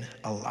in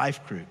a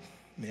life group.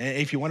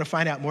 If you want to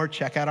find out more,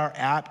 check out our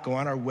app, go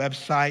on our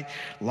website,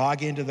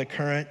 log into the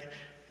current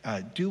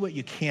do what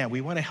you can.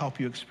 We want to help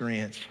you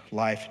experience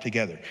life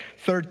together.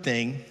 Third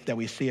thing that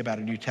we see about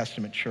a New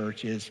Testament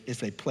church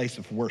is a place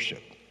of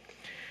worship.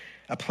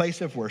 A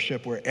place of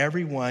worship where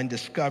everyone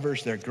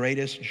discovers their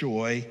greatest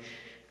joy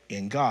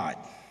in God.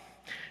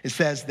 It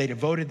says they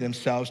devoted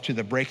themselves to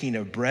the breaking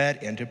of bread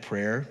and to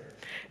prayer.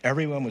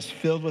 Everyone was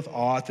filled with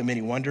awe at the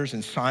many wonders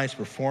and signs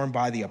performed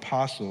by the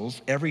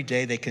apostles. Every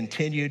day they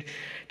continued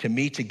to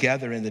meet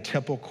together in the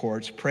temple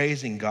courts,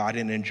 praising God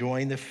and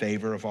enjoying the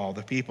favor of all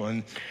the people.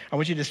 And I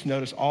want you to just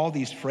notice all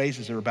these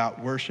phrases are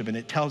about worship, and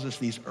it tells us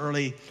these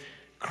early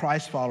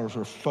Christ followers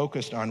were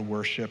focused on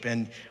worship,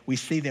 and we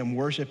see them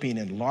worshiping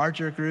in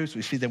larger groups.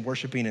 We see them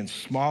worshiping in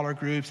smaller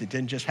groups. It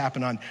didn't just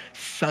happen on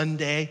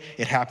Sunday.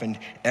 It happened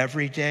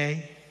every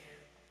day.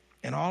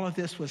 And all of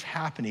this was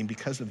happening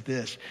because of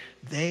this.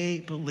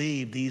 They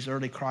believed, these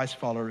early Christ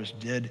followers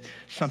did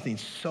something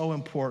so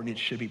important, it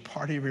should be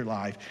part of your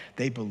life.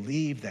 They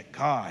believed that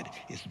God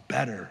is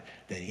better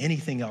than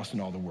anything else in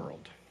all the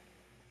world.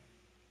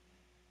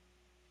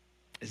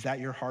 Is that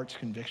your heart's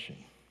conviction?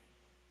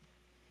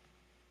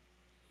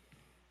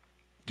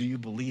 Do you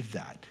believe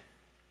that?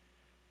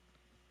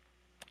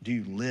 Do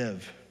you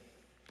live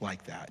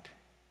like that?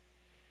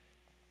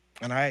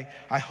 And I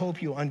hope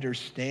you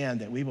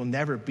understand that we will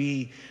never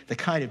be the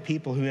kind of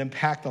people who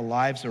impact the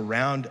lives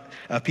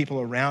of people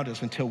around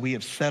us until we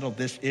have settled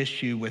this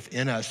issue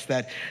within us,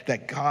 that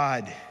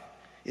God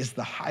is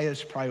the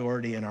highest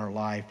priority in our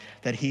life,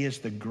 that he is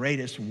the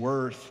greatest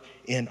worth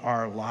in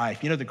our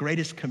life. You know, the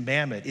greatest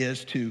commandment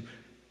is to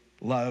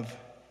love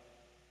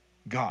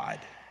God,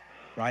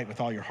 right?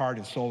 With all your heart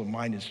and soul and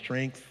mind and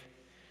strength.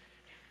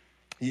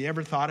 You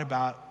ever thought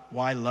about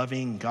why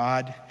loving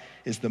God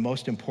is the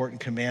most important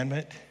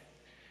commandment?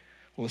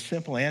 Well, the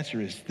simple answer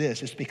is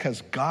this. It's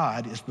because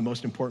God is the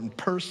most important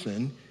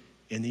person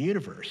in the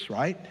universe,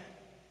 right?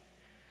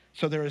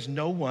 So there is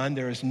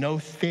no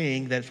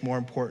thing that's more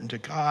important to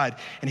God.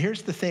 And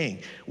here's the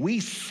thing.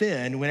 We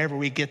sin whenever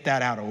we get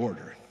that out of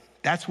order.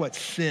 That's what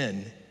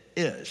sin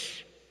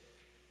is.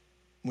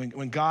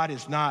 When God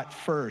is not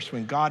first,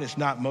 when God is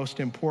not most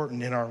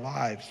important in our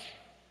lives.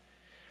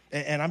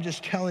 And I'm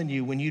just telling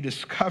you, when you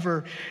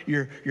discover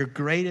your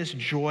greatest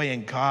joy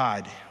in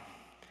God,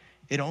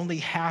 it only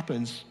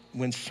happens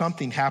when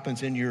something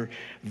happens in your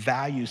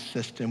value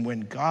system,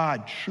 when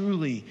God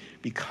truly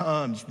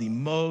becomes the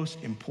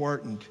most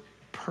important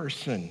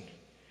person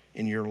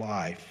in your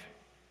life.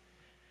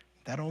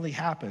 That only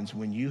happens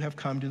when you have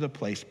come to the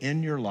place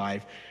in your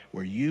life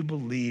where you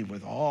believe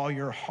with all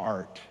your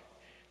heart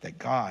that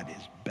God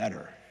is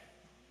better.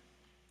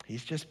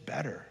 He's just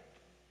better.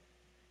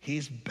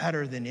 He's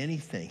better than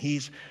anything.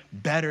 He's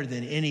better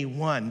than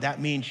anyone. That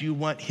means you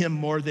want him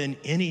more than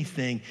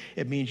anything.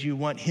 It means you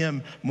want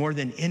him more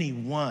than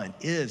anyone.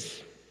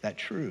 Is that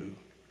true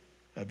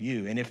of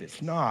you? And if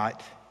it's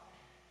not,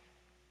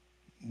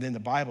 then the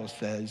Bible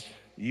says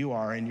you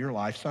are in your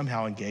life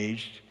somehow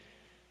engaged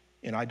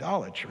in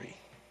idolatry.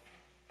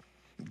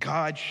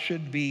 God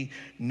should be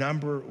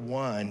number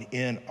one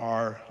in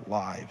our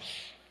lives.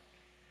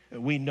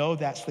 We know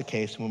that's the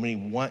case when we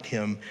want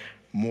him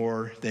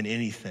more than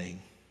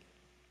anything.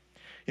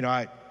 You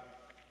know,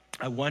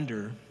 I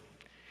wonder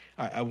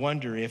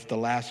if the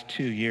last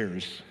 2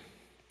 years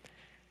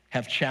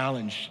have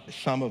challenged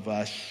some of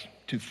us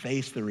to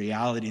face the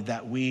reality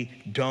that we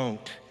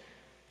don't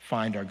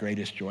find our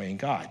greatest joy in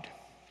God.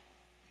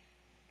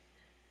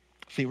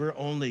 See, we're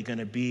only going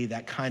to be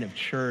that kind of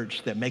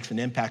church that makes an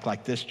impact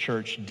like this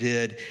church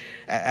did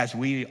as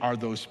we are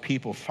those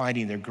people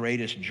finding their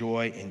greatest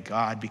joy in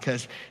God,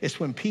 because it's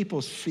when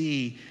people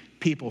see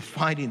people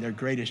finding their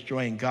greatest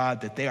joy in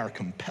God that they are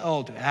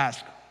compelled to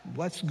ask,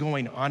 what's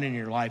going on in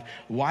your life?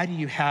 Why do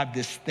you have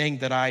this thing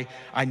that I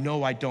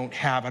know I don't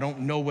have? I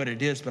don't know what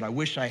it is, but I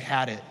wish I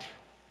had it.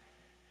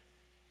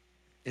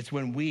 It's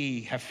when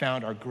we have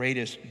found our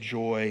greatest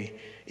joy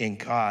in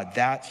God.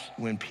 That's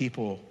when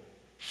people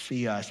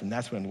see us, and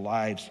that's when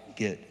lives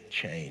get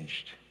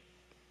changed.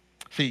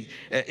 See,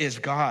 is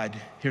God,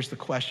 here's the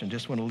question,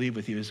 just want to leave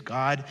with you, is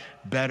God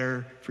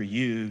better for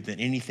you than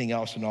anything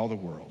else in all the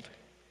world?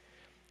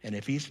 And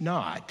if he's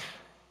not,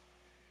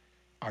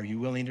 are you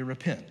willing to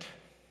repent?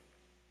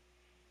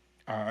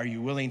 Are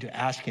you willing to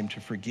ask him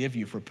to forgive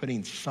you for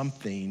putting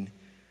something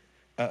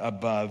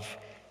above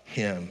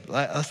him?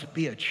 Let's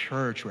be a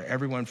church where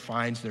everyone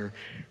finds their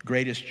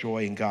greatest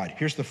joy in God.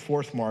 Here's the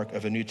fourth mark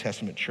of a New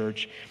Testament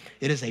church.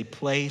 It is a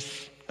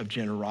place of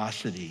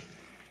generosity.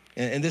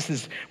 And this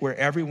is where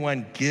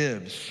everyone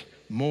gives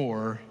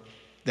more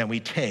than we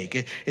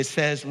take. It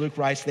says, Luke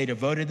writes, they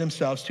devoted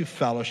themselves to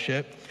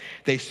fellowship.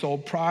 They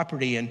sold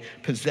property and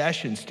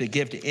possessions to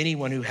give to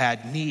anyone who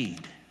had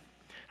need.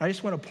 I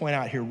just want to point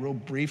out here real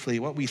briefly,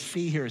 what we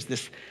see here is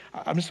this,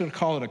 I'm just going to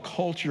call it a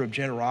culture of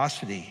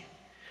generosity.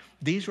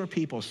 These were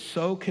people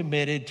so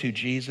committed to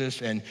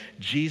Jesus and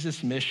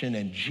Jesus' mission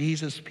and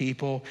Jesus'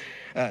 people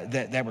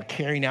that were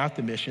carrying out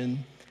the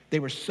mission. They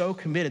were so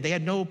committed. They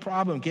had no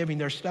problem giving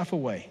their stuff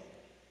away.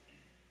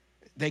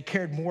 They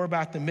cared more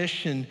about the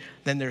mission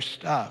than their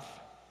stuff.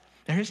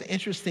 Now, here's the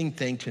interesting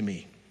thing to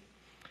me.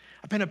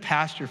 I've been a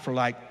pastor for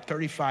like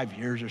 35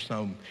 years or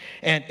so.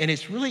 And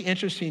it's really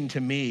interesting to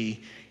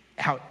me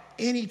how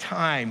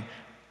anytime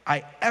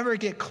I ever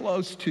get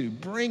close to,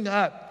 bring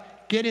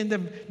up, get in the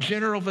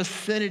general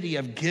vicinity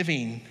of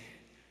giving,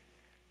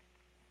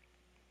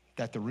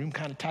 that the room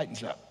kind of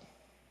tightens up.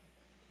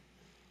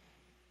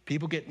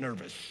 People get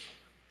nervous.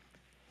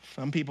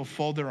 Some people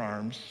fold their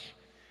arms.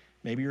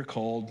 Maybe you're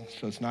cold,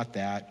 so it's not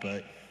that,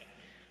 but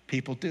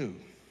people do.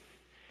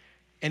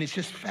 And it's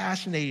just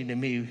fascinating to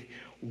me,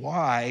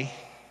 why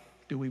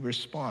do we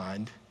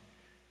respond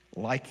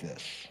like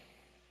this?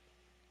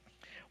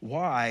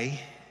 Why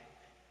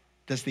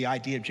does the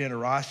idea of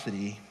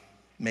generosity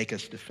make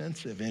us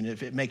defensive? And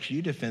if it makes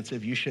you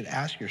defensive, you should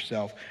ask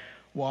yourself,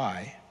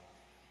 why?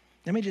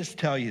 Let me just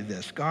tell you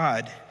this.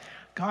 God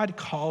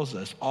calls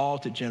us all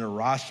to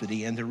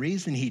generosity, and the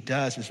reason he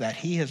does is that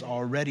he has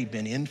already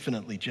been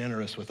infinitely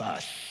generous with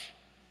us.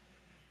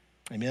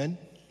 Amen?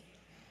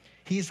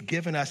 He's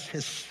given us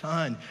his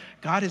son.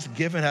 God has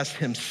given us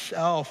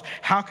himself.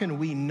 How can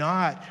we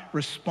not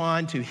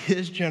respond to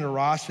his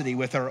generosity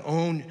with our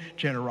own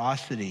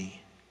generosity?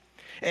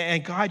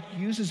 And God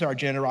uses our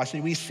generosity.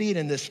 We see it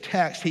in this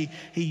text. He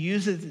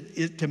uses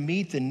it to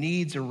meet the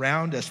needs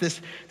around us.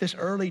 This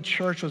early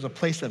church was a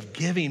place of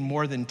giving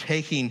more than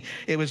taking.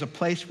 It was a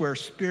place where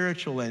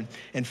spiritual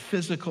and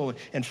physical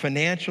and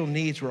financial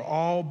needs were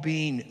all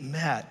being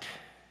met.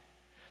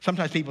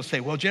 Sometimes people say,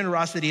 well,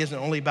 generosity isn't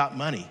only about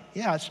money.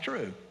 Yeah, it's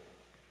true.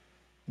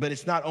 But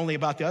it's not only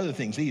about the other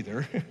things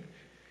either.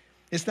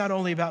 It's not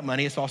only about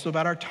money, it's also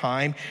about our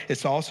time.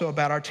 It's also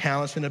about our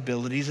talents and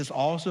abilities. It's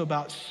also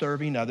about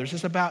serving others.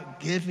 It's about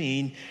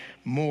giving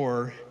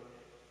more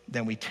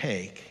than we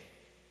take.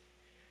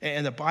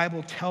 And the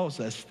Bible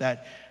tells us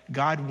that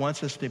God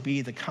wants us to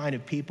be the kind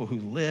of people who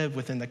live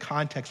within the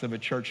context of a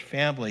church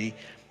family,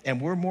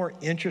 and we're more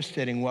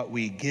interested in what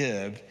we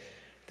give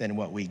than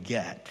what we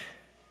get.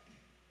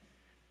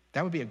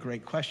 That would be a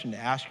great question to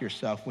ask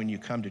yourself when you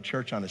come to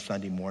church on a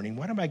Sunday morning.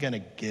 What am I going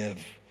to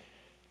give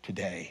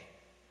today?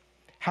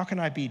 How can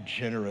I be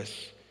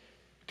generous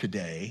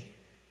today?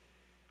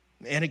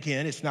 And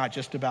again, it's not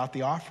just about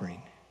the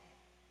offering.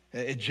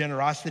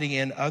 Generosity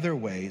in other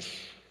ways.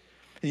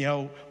 You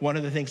know, one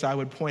of the things I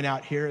would point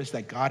out here is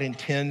that God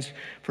intends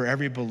for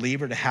every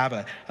believer to have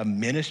a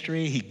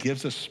ministry. He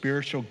gives us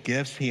spiritual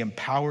gifts. He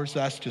empowers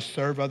us to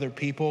serve other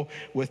people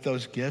with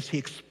those gifts. He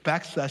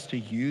expects us to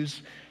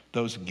use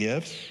those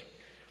gifts.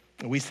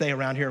 We say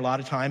around here a lot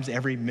of times,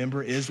 every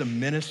member is a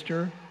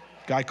minister.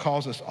 God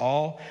calls us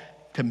all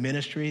to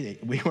ministry.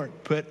 We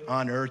weren't put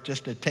on earth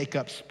just to take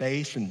up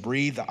space and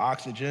breathe the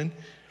oxygen.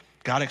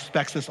 God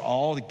expects us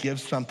all to give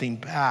something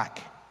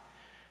back.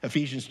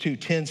 Ephesians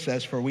 2:10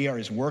 says, for we are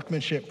his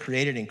workmanship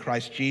created in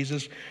Christ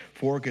Jesus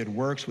for good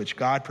works, which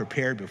God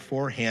prepared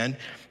beforehand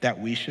that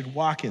we should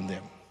walk in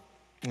them.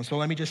 And so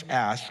let me just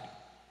ask,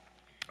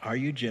 are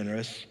you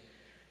generous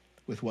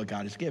with what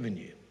God has given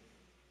you?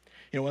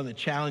 You know, one of the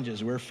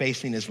challenges we're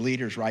facing as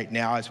leaders right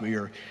now as we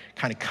are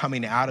kind of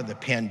coming out of the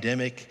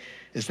pandemic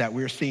is that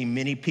we're seeing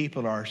many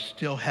people are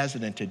still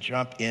hesitant to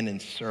jump in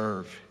and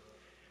serve.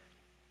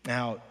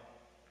 Now,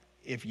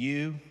 if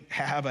you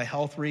have a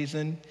health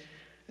reason,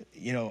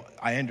 you know,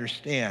 I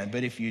understand.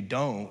 But if you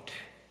don't,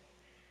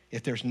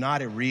 if there's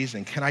not a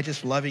reason, can I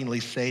just lovingly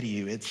say to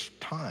you, it's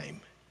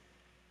time.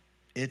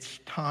 It's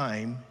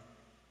time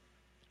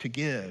to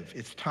give.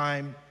 It's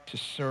time to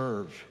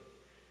serve.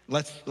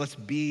 Let's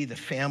be the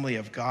family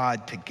of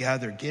God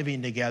together,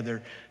 giving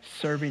together,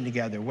 serving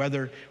together,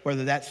 whether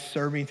that's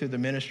serving through the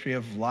ministry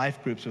of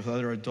life groups with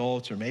other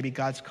adults, or maybe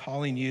God's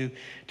calling you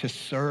to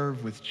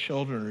serve with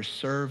children or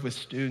serve with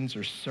students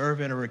or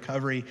serve in a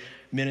recovery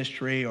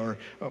ministry or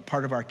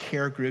part of our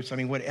care groups. I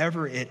mean,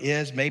 whatever it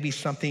is, maybe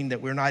something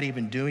that we're not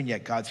even doing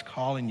yet, God's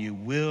calling you.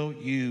 Will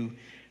you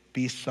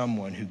be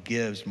someone who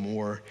gives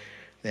more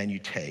than you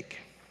take?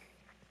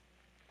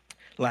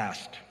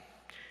 Last,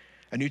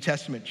 a New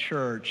Testament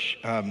church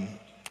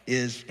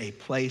is a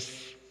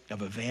place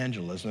of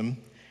evangelism,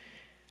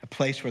 a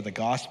place where the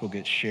gospel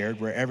gets shared,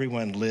 where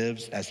everyone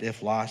lives as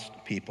if lost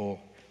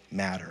people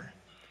matter.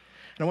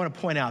 And I want to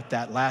point out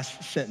that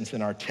last sentence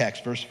in our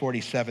text. Verse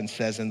 47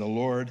 says, and the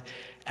Lord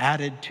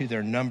added to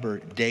their number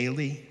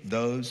daily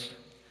those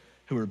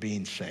who were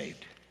being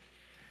saved.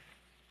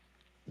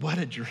 What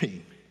a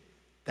dream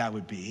that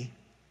would be,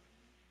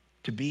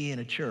 to be in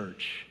a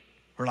church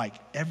where like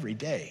every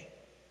day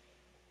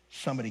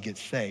somebody gets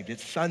saved.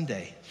 It's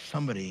Sunday,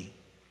 somebody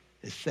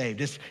is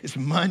saved. It's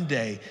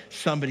Monday,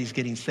 somebody's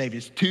getting saved.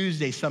 It's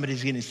Tuesday,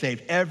 somebody's getting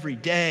saved. Every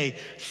day,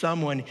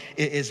 someone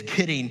is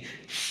getting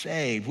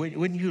saved.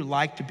 Wouldn't you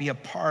like to be a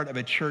part of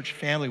a church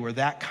family where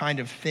that kind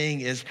of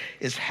thing is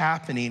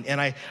happening? And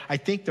I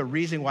think the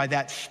reason why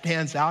that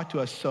stands out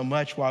to us so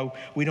much, why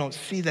we don't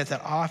see that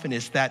often,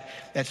 is that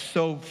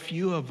so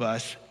few of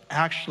us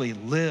actually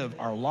live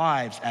our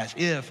lives as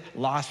if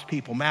lost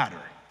people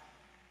matter.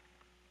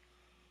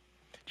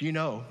 You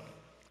know,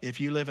 if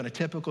you live in a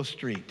typical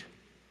street,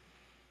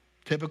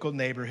 typical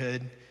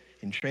neighborhood,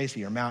 in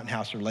Tracy or Mountain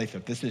House or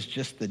Lathrop. This is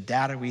just the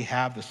data we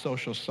have, the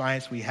social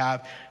science we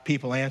have,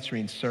 people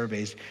answering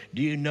surveys.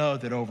 Do you know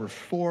that over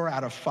 4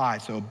 out of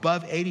 5, so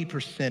above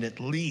 80% at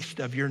least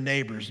of your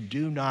neighbors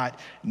do not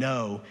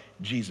know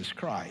Jesus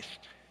Christ?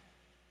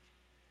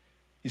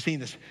 You've seen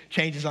the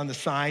changes on the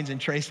signs in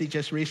Tracy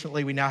just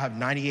recently. We now have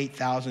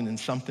 98,000 and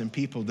something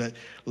people that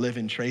live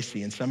in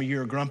Tracy, and some of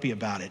you are grumpy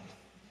about it.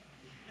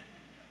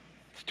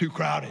 It's too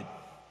crowded.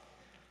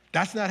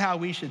 That's not how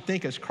we should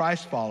think as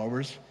Christ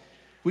followers.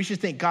 We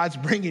should think God's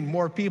bringing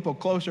more people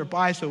closer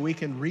by so we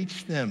can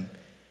reach them.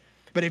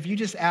 But if you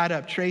just add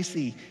up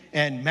Tracy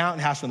and Mountain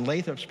House and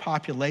Lathrop's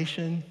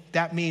population,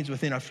 that means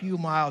within a few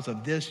miles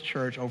of this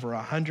church, over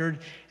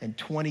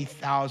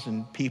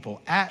 120,000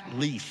 people, at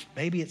least,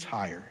 maybe it's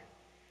higher,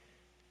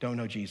 don't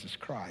know Jesus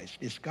Christ.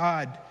 Is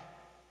God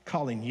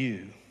calling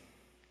you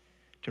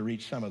to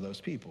reach some of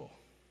those people?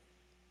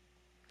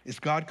 Is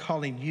God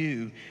calling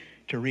you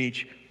to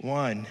reach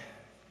one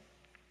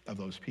of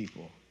those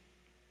people?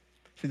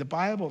 See, the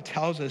Bible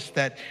tells us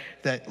that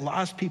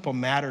lost people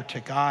matter to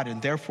God,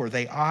 and therefore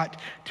they ought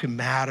to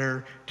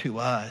matter to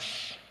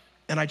us.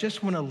 And I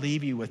just want to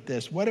leave you with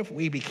this. What if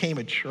we became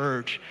a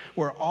church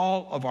where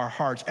all of our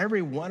hearts,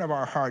 every one of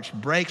our hearts,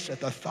 breaks at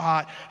the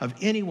thought of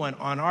anyone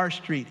on our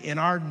street, in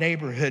our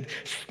neighborhood,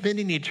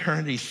 spending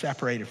eternity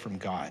separated from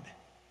God?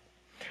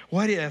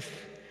 What if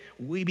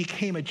we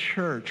became a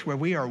church where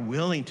we are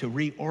willing to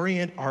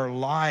reorient our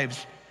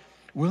lives,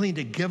 willing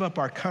to give up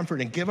our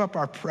comfort and give up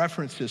our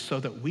preferences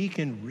so that we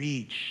can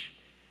reach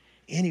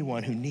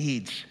anyone who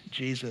needs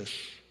Jesus?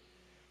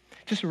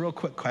 Just a real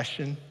quick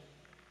question.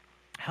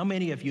 How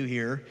many of you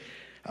here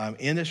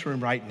in this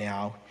room right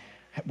now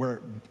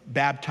were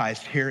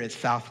baptized here at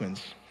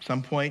Southwinds?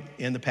 Some point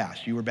in the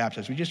past, you were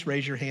baptized. Would you just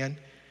raise your hand?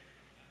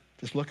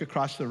 Just look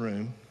across the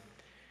room.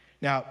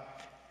 Now,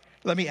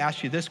 let me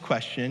ask you this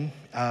question,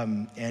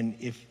 and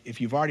if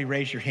you've already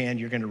raised your hand,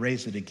 you're going to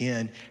raise it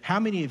again. How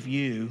many of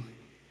you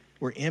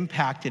were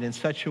impacted in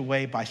such a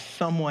way by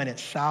someone at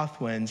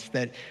Southwinds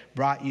that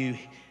brought you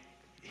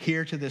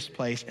here to this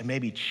place and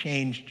maybe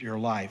changed your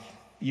life?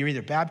 You're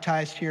either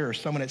baptized here or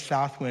someone at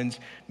Southwinds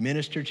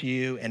ministered to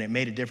you and it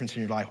made a difference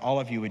in your life. All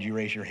of you, would you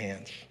raise your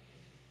hands?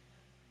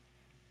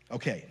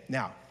 Okay,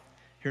 now,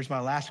 here's my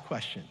last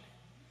question.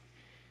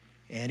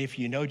 And if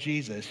you know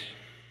Jesus,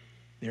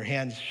 your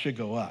hands should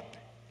go up.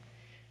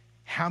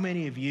 How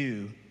many of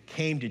you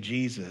came to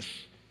Jesus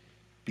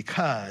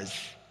because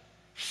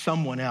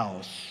someone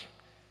else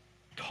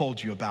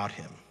told you about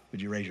him?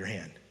 Would you raise your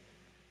hand?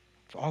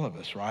 It's all of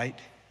us, right?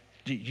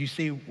 Do you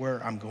see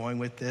where I'm going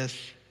with this?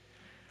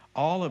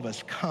 All of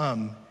us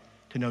come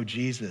to know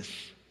Jesus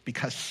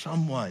because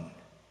someone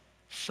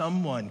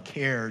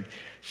cared,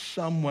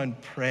 someone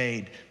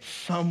prayed,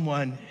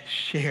 someone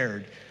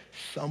shared,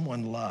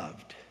 someone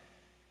loved.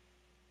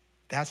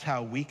 That's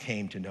how we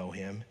came to know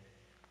him.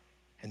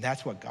 And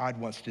that's what God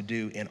wants to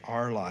do in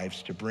our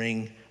lives, to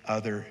bring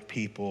other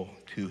people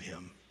to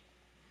him.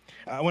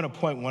 I want to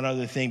point one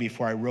other thing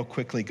before I real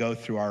quickly go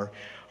through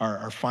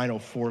our final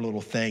 4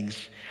 little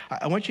things.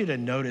 I want you to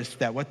notice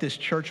that what this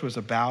church was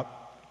about,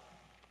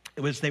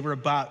 they were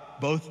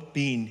about both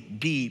being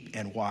deep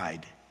and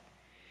wide.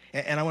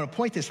 And I want to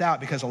point this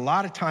out because a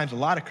lot of times, a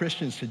lot of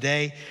Christians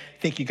today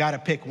think you got to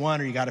pick one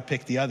or you got to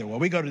pick the other. Well,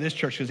 we go to this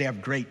church because they have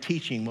great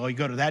teaching. Well, you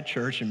go to that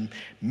church and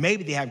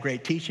maybe they have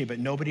great teaching, but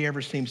nobody ever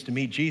seems to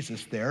meet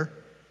Jesus there.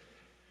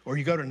 Or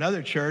you go to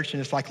another church and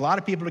it's like a lot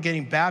of people are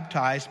getting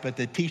baptized, but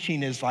the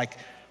teaching is like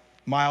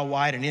mile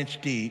wide, an inch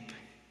deep.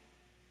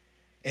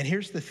 And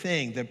here's the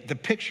thing, the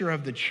picture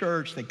of the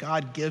church that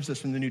God gives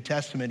us in the New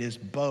Testament is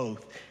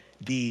both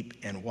deep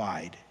and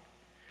wide.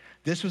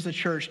 This was a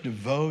church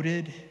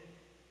devoted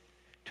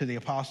to the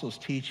apostles'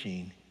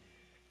 teaching,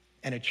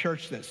 and a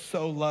church that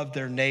so loved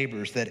their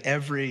neighbors that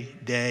every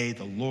day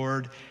the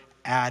Lord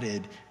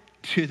added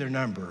to their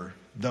number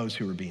those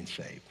who were being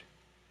saved.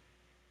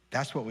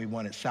 That's what we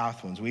want at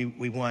Southwinds.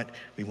 We want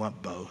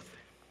both.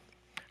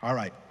 All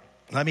right,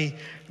 let me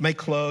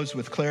close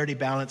with clarity,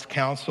 balance,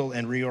 counsel,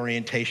 and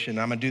reorientation.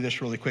 I'm going to do this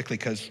really quickly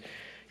because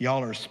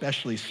y'all are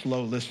especially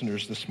slow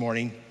listeners this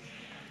morning.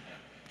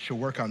 Should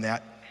work on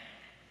that.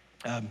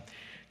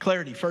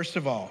 Clarity, first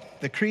of all,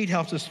 the creed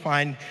helps us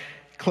find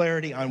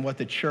clarity on what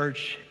the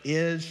church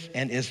is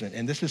and isn't.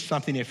 And this is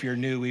something, if you're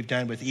new, we've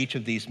done with each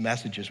of these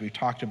messages. We've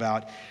talked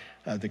about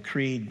the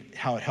creed,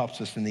 how it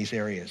helps us in these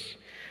areas.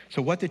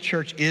 So what the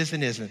church is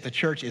and isn't. The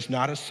church is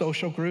not a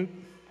social group.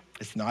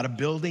 It's not a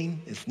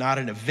building. It's not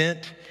an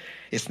event.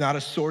 It's not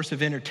a source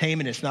of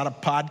entertainment. It's not a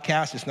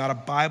podcast. It's not a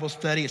Bible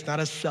study. It's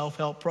not a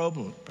self-help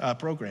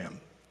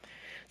program.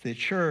 The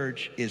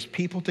church is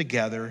people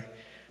together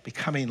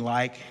becoming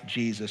like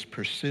Jesus,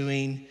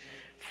 pursuing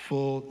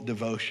full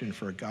devotion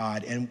for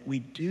God. And we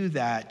do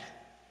that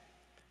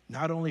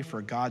not only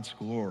for God's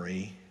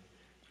glory,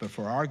 but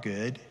for our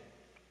good,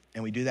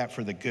 and we do that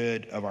for the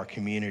good of our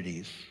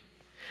communities.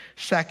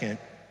 Second,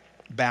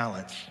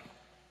 balance.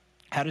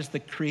 How does the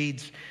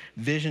creed's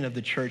vision of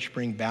the church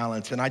bring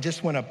balance? And I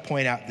just want to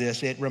point out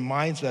this. It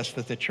reminds us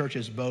that the church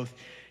is both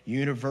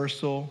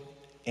universal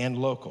and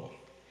local.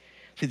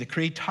 See, the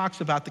creed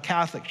talks about the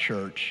Catholic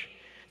Church.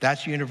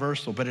 That's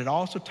universal, but it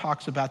also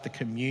talks about the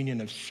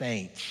communion of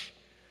saints.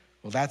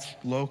 Well, that's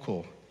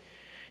local.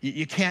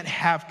 You can't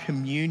have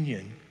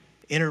communion,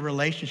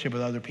 interrelationship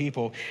with other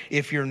people,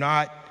 if you're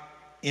not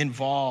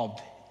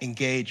involved,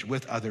 engaged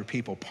with other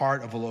people,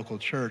 part of a local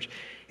church.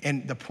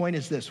 And the point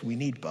is this, we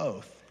need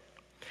both.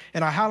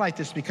 And I highlight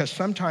this because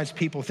sometimes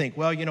people think,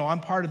 well, I'm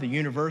part of the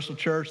universal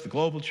church, the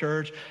global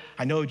church.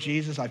 I know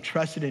Jesus, I've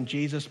trusted in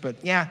Jesus, but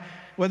yeah,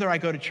 whether I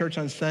go to church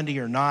on Sunday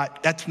or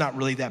not, that's not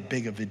really that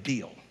big of a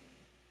deal.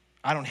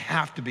 I don't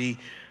have to be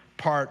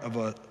part of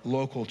a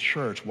local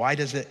church. Why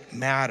does it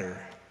matter?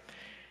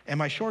 And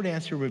my short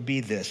answer would be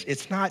this.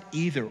 It's not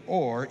either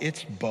or,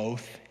 it's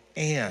both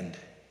and.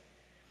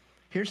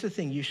 Here's the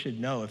thing you should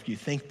know if you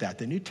think that.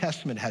 The New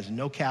Testament has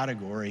no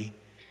category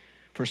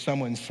for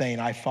someone saying,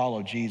 I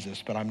follow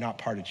Jesus, but I'm not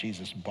part of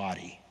Jesus'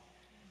 body.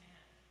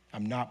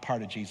 I'm not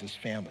part of Jesus'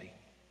 family.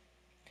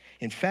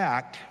 In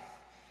fact,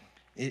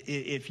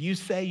 if you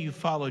say you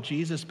follow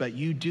Jesus, but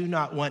you do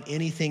not want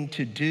anything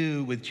to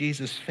do with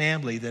Jesus'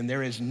 family, then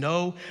there is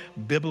no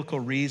biblical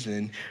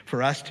reason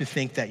for us to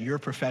think that your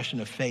profession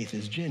of faith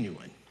is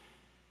genuine.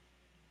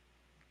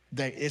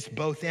 It's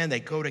both and,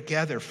 they go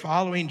together.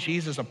 Following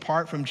Jesus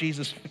apart from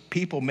Jesus'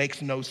 people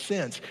makes no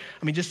sense.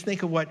 I mean, just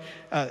think of what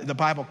the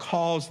Bible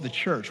calls the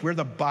church. We're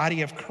the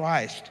body of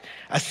Christ.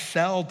 A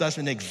cell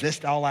doesn't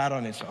exist all out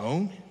on its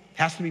own.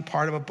 It has to be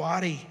part of a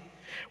body.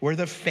 We're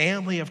the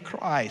family of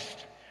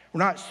Christ. We're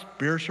not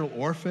spiritual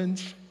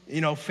orphans.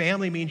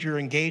 Family means you're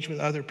engaged with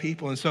other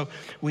people. And so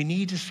we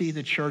need to see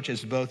the church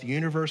as both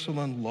universal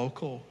and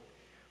local.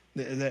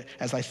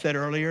 As I said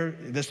earlier,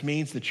 this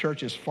means the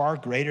church is far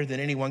greater than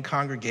any one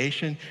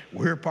congregation.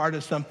 We're part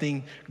of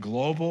something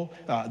global.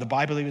 The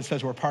Bible even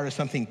says we're part of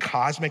something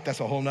cosmic. That's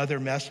a whole nother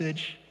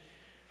message.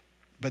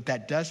 But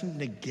that doesn't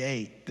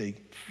negate the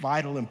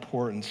vital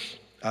importance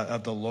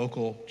of the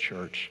local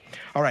church.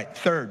 All right,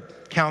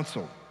 third,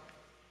 counsel.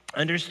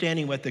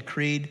 Understanding what the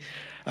creed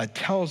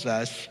tells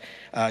us,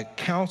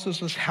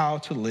 counsels us how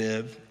to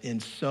live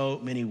in so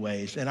many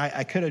ways. And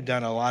I could have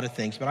done a lot of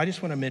things, but I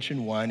just want to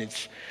mention one.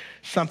 It's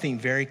something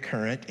very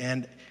current,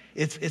 and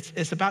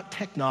it's about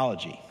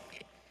technology.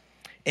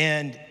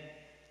 And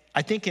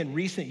I think in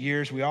recent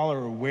years, we all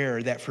are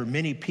aware that for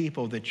many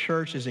people, the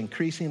church has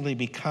increasingly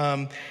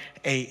become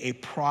a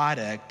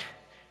product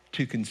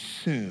to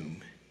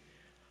consume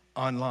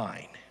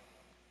online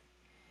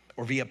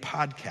or via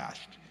podcast.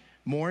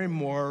 More and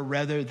more,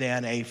 rather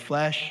than a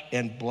flesh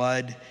and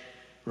blood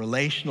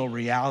relational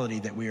reality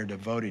that we are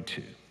devoted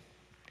to.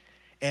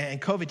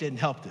 And COVID didn't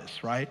help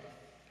this, right?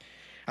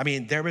 I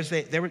mean,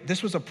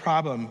 this was a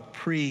problem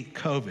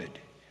pre-COVID.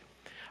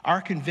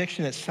 Our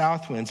conviction at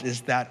Southwinds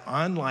is that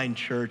online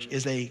church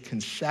is a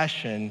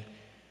concession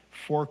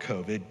for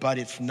COVID, but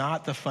it's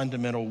not the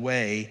fundamental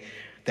way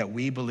that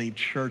we believe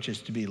church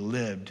is to be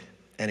lived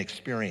and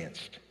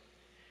experienced.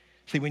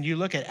 See, when you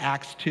look at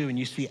Acts 2 and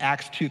you see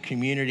Acts 2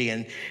 community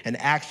and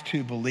Acts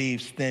 2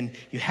 beliefs, then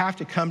you have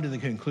to come to the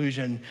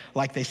conclusion,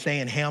 like they say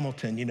in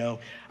Hamilton,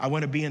 I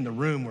want to be in the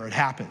room where it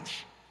happens.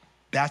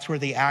 That's where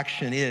the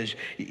action is.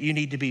 You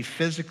need to be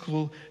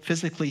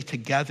physically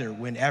together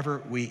whenever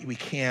we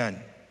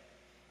can.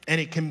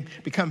 And it can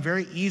become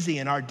very easy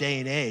in our day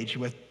and age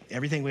with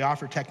everything we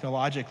offer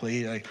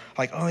technologically,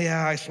 like, oh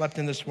yeah, I slept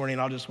in this morning,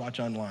 I'll just watch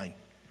online.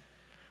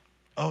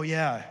 Oh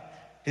yeah,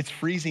 it's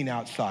freezing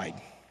outside.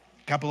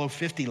 Got below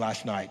 50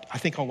 last night. I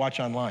think I'll watch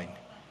online.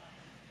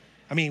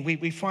 I mean,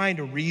 we find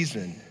a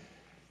reason.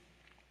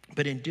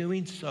 But in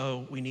doing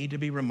so, we need to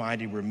be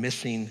reminded we're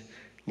missing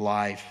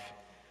life.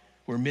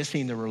 We're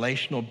missing the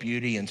relational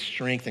beauty and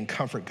strength and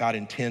comfort God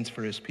intends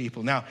for his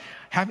people. Now,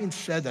 having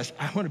said this,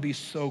 I want to be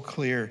so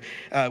clear.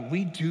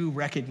 We do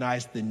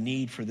recognize the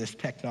need for this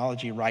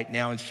technology right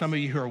now. And some of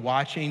you who are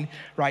watching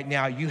right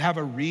now, you have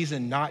a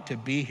reason not to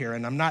be here.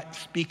 And I'm not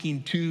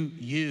speaking to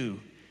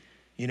you.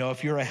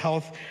 If you're a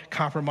health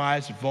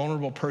compromised,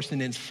 vulnerable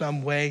person in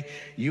some way,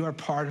 you are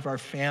part of our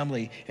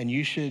family and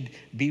you should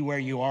be where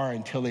you are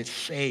until it's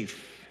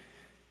safe.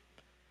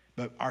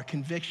 But our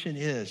conviction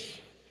is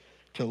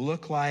to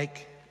look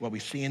like what we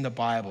see in the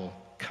Bible,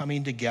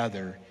 coming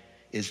together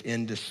is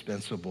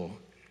indispensable.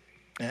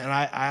 And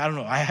I don't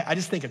know, I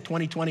just think if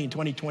 2020 and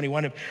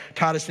 2021 have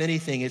taught us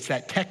anything, it's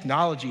that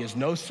technology is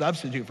no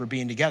substitute for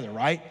being together,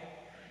 right?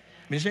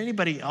 I mean, is there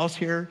anybody else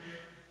here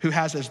who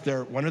has as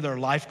one of their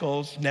life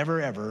goals, never,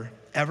 ever,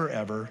 ever,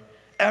 ever,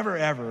 ever,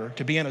 ever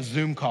to be on a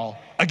Zoom call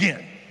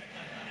again,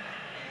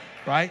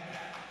 right?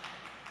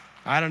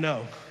 I don't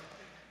know.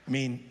 I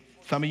mean,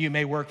 some of you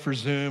may work for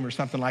Zoom or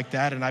something like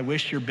that, and I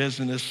wish your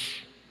business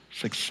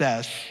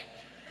success,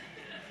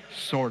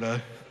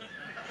 sorta.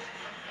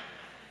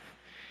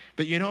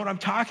 But you know what I'm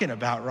talking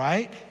about,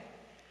 right?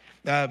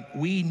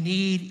 We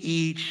need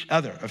each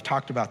other. I've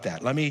talked about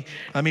that. Let me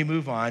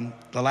move on.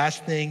 The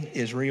last thing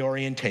is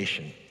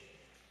reorientation.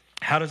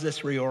 How does this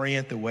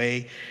reorient the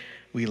way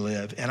we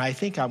live? And I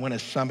think I want to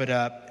sum it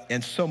up,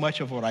 and so much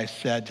of what I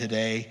said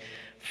today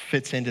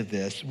fits into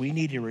this. We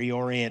need to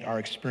reorient our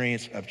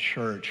experience of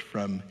church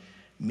from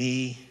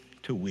me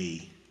to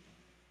we.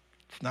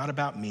 It's not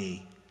about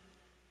me.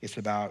 It's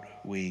about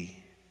we.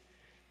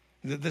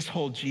 This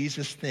whole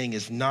Jesus thing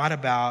is not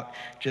about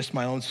just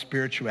my own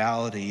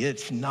spirituality.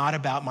 It's not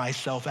about my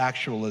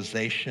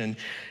self-actualization.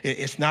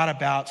 It's not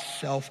about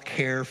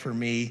self-care for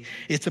me.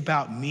 It's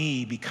about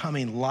me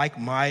becoming like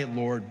my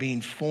Lord, being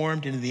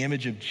formed into the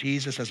image of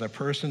Jesus as a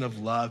person of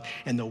love.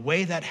 And the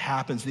way that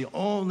happens, the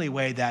only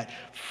way that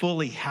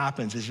fully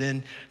happens, is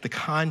in the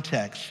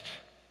context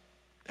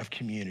of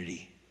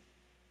community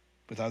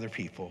with other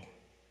people.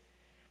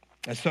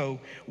 And so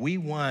we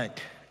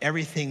want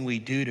everything we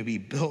do to be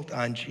built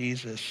on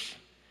Jesus.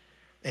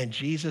 And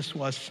Jesus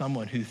was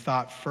someone who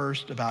thought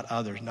first about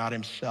others, not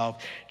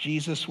himself.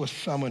 Jesus was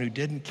someone who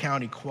didn't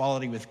count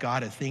equality with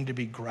God a thing to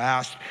be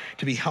grasped,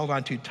 to be held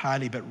on too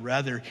tightly, but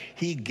rather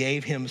he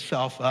gave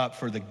himself up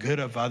for the good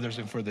of others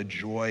and for the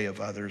joy of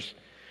others.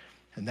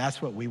 And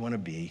that's what we want to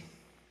be.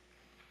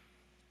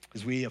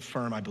 As we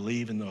affirm, I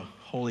believe in the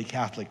Holy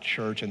Catholic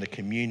Church and the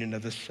communion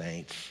of the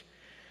saints.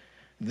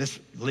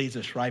 This leads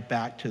us right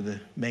back to the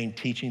main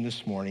teaching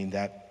this morning,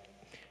 that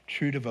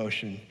true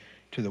devotion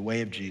to the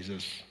way of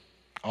Jesus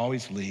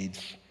always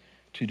leads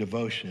to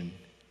devotion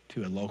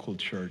to a local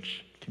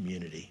church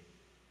community.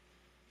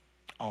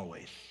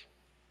 Always.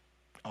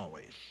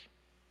 Always.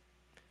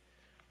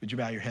 Would you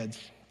bow your heads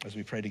as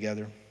we pray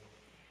together?